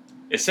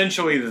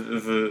essentially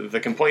the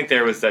complaint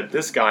there was that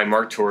this guy,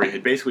 Mark Turi,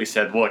 had basically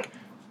said, look,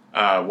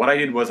 what I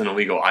did wasn't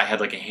illegal. I had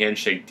like a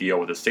handshake deal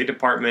with the State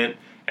Department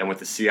and with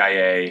the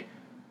CIA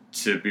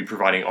to be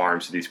providing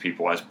arms to these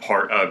people as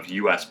part of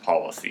U.S.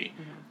 policy.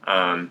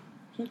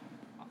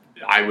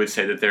 I would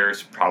say that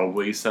there's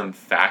probably some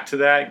fact to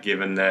that,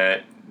 given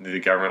that the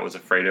government was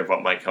afraid of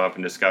what might come up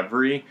in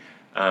discovery.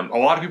 A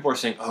lot of people are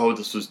saying, oh,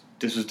 this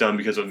was done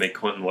because it would make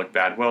Clinton look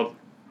bad. Well,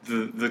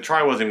 the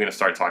trial wasn't even going to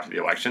start till after the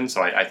election,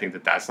 so I think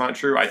that that's not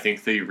true. I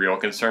think the real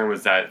concern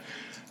was that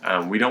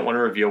we don't want to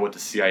reveal what the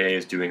CIA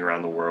is doing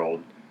around the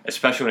world,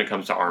 especially when it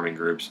comes to arming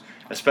groups,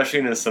 especially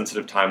in a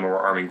sensitive time where we're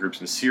arming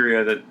groups in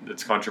Syria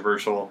that's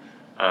controversial.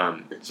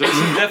 So this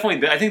is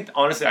definitely, I think,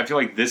 honestly, I feel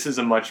like this is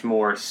a much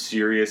more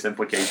serious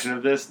implication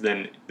of this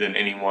than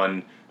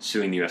anyone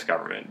suing the U.S.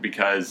 government,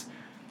 because,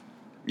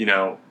 you're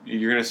going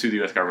to sue the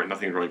U.S. government,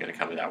 nothing's really going to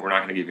come of that. We're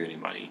not going to give you any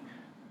money.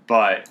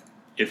 But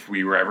if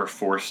we were ever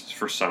forced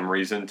for some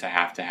reason to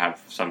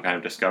have some kind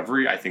of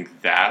discovery, I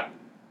think that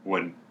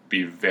would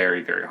be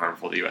very, very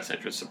harmful to U.S.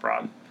 interests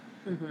abroad.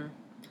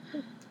 Mm-hmm.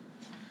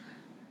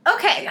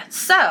 Okay,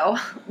 so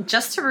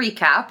just to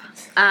recap,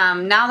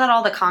 now that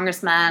all the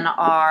congressmen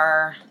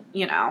are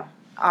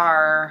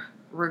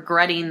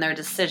regretting their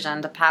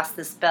decision to pass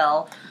this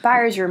bill.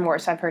 Buyer's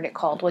remorse, I've heard it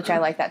called, which I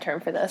like that term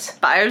for this.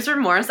 Buyer's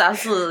remorse,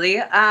 absolutely.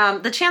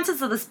 The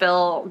chances of this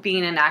bill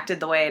being enacted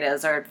the way it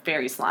is are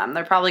very slim.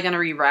 They're probably going to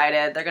rewrite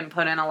it. They're going to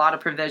put in a lot of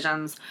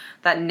provisions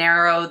that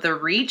narrow the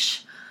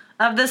reach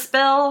of this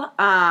bill.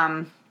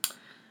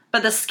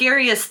 But the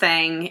scariest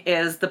thing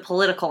is the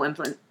political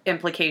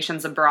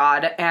implications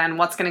abroad and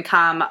what's going to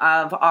come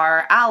of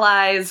our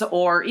allies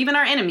or even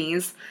our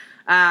enemies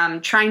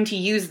trying to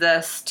use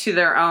this to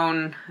their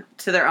own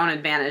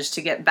advantage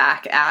to get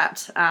back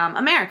at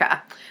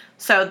America.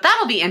 So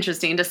that'll be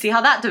interesting to see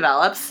how that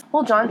develops.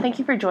 Well, John, thank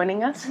you for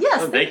joining us.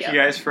 Yes, well, thank you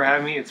guys for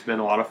having me. It's been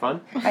a lot of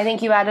fun. I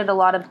think you added a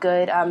lot of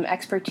good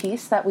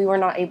expertise that we were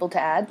not able to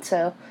add.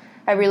 So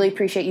I really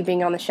appreciate you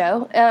being on the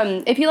show.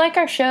 If you like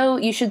our show,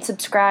 you should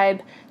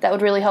subscribe. That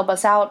would really help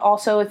us out.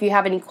 Also, if you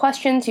have any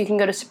questions, you can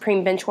go to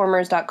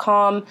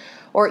supremebenchwarmers.com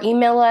or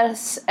email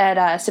us at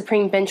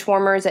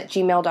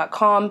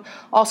supremebenchwarmers@gmail.com.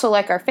 Also,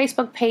 like our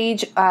Facebook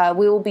page,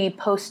 we will be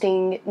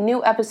posting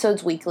new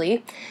episodes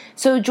weekly.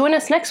 So join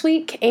us next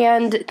week,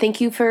 and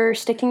thank you for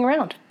sticking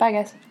around. Bye,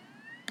 guys.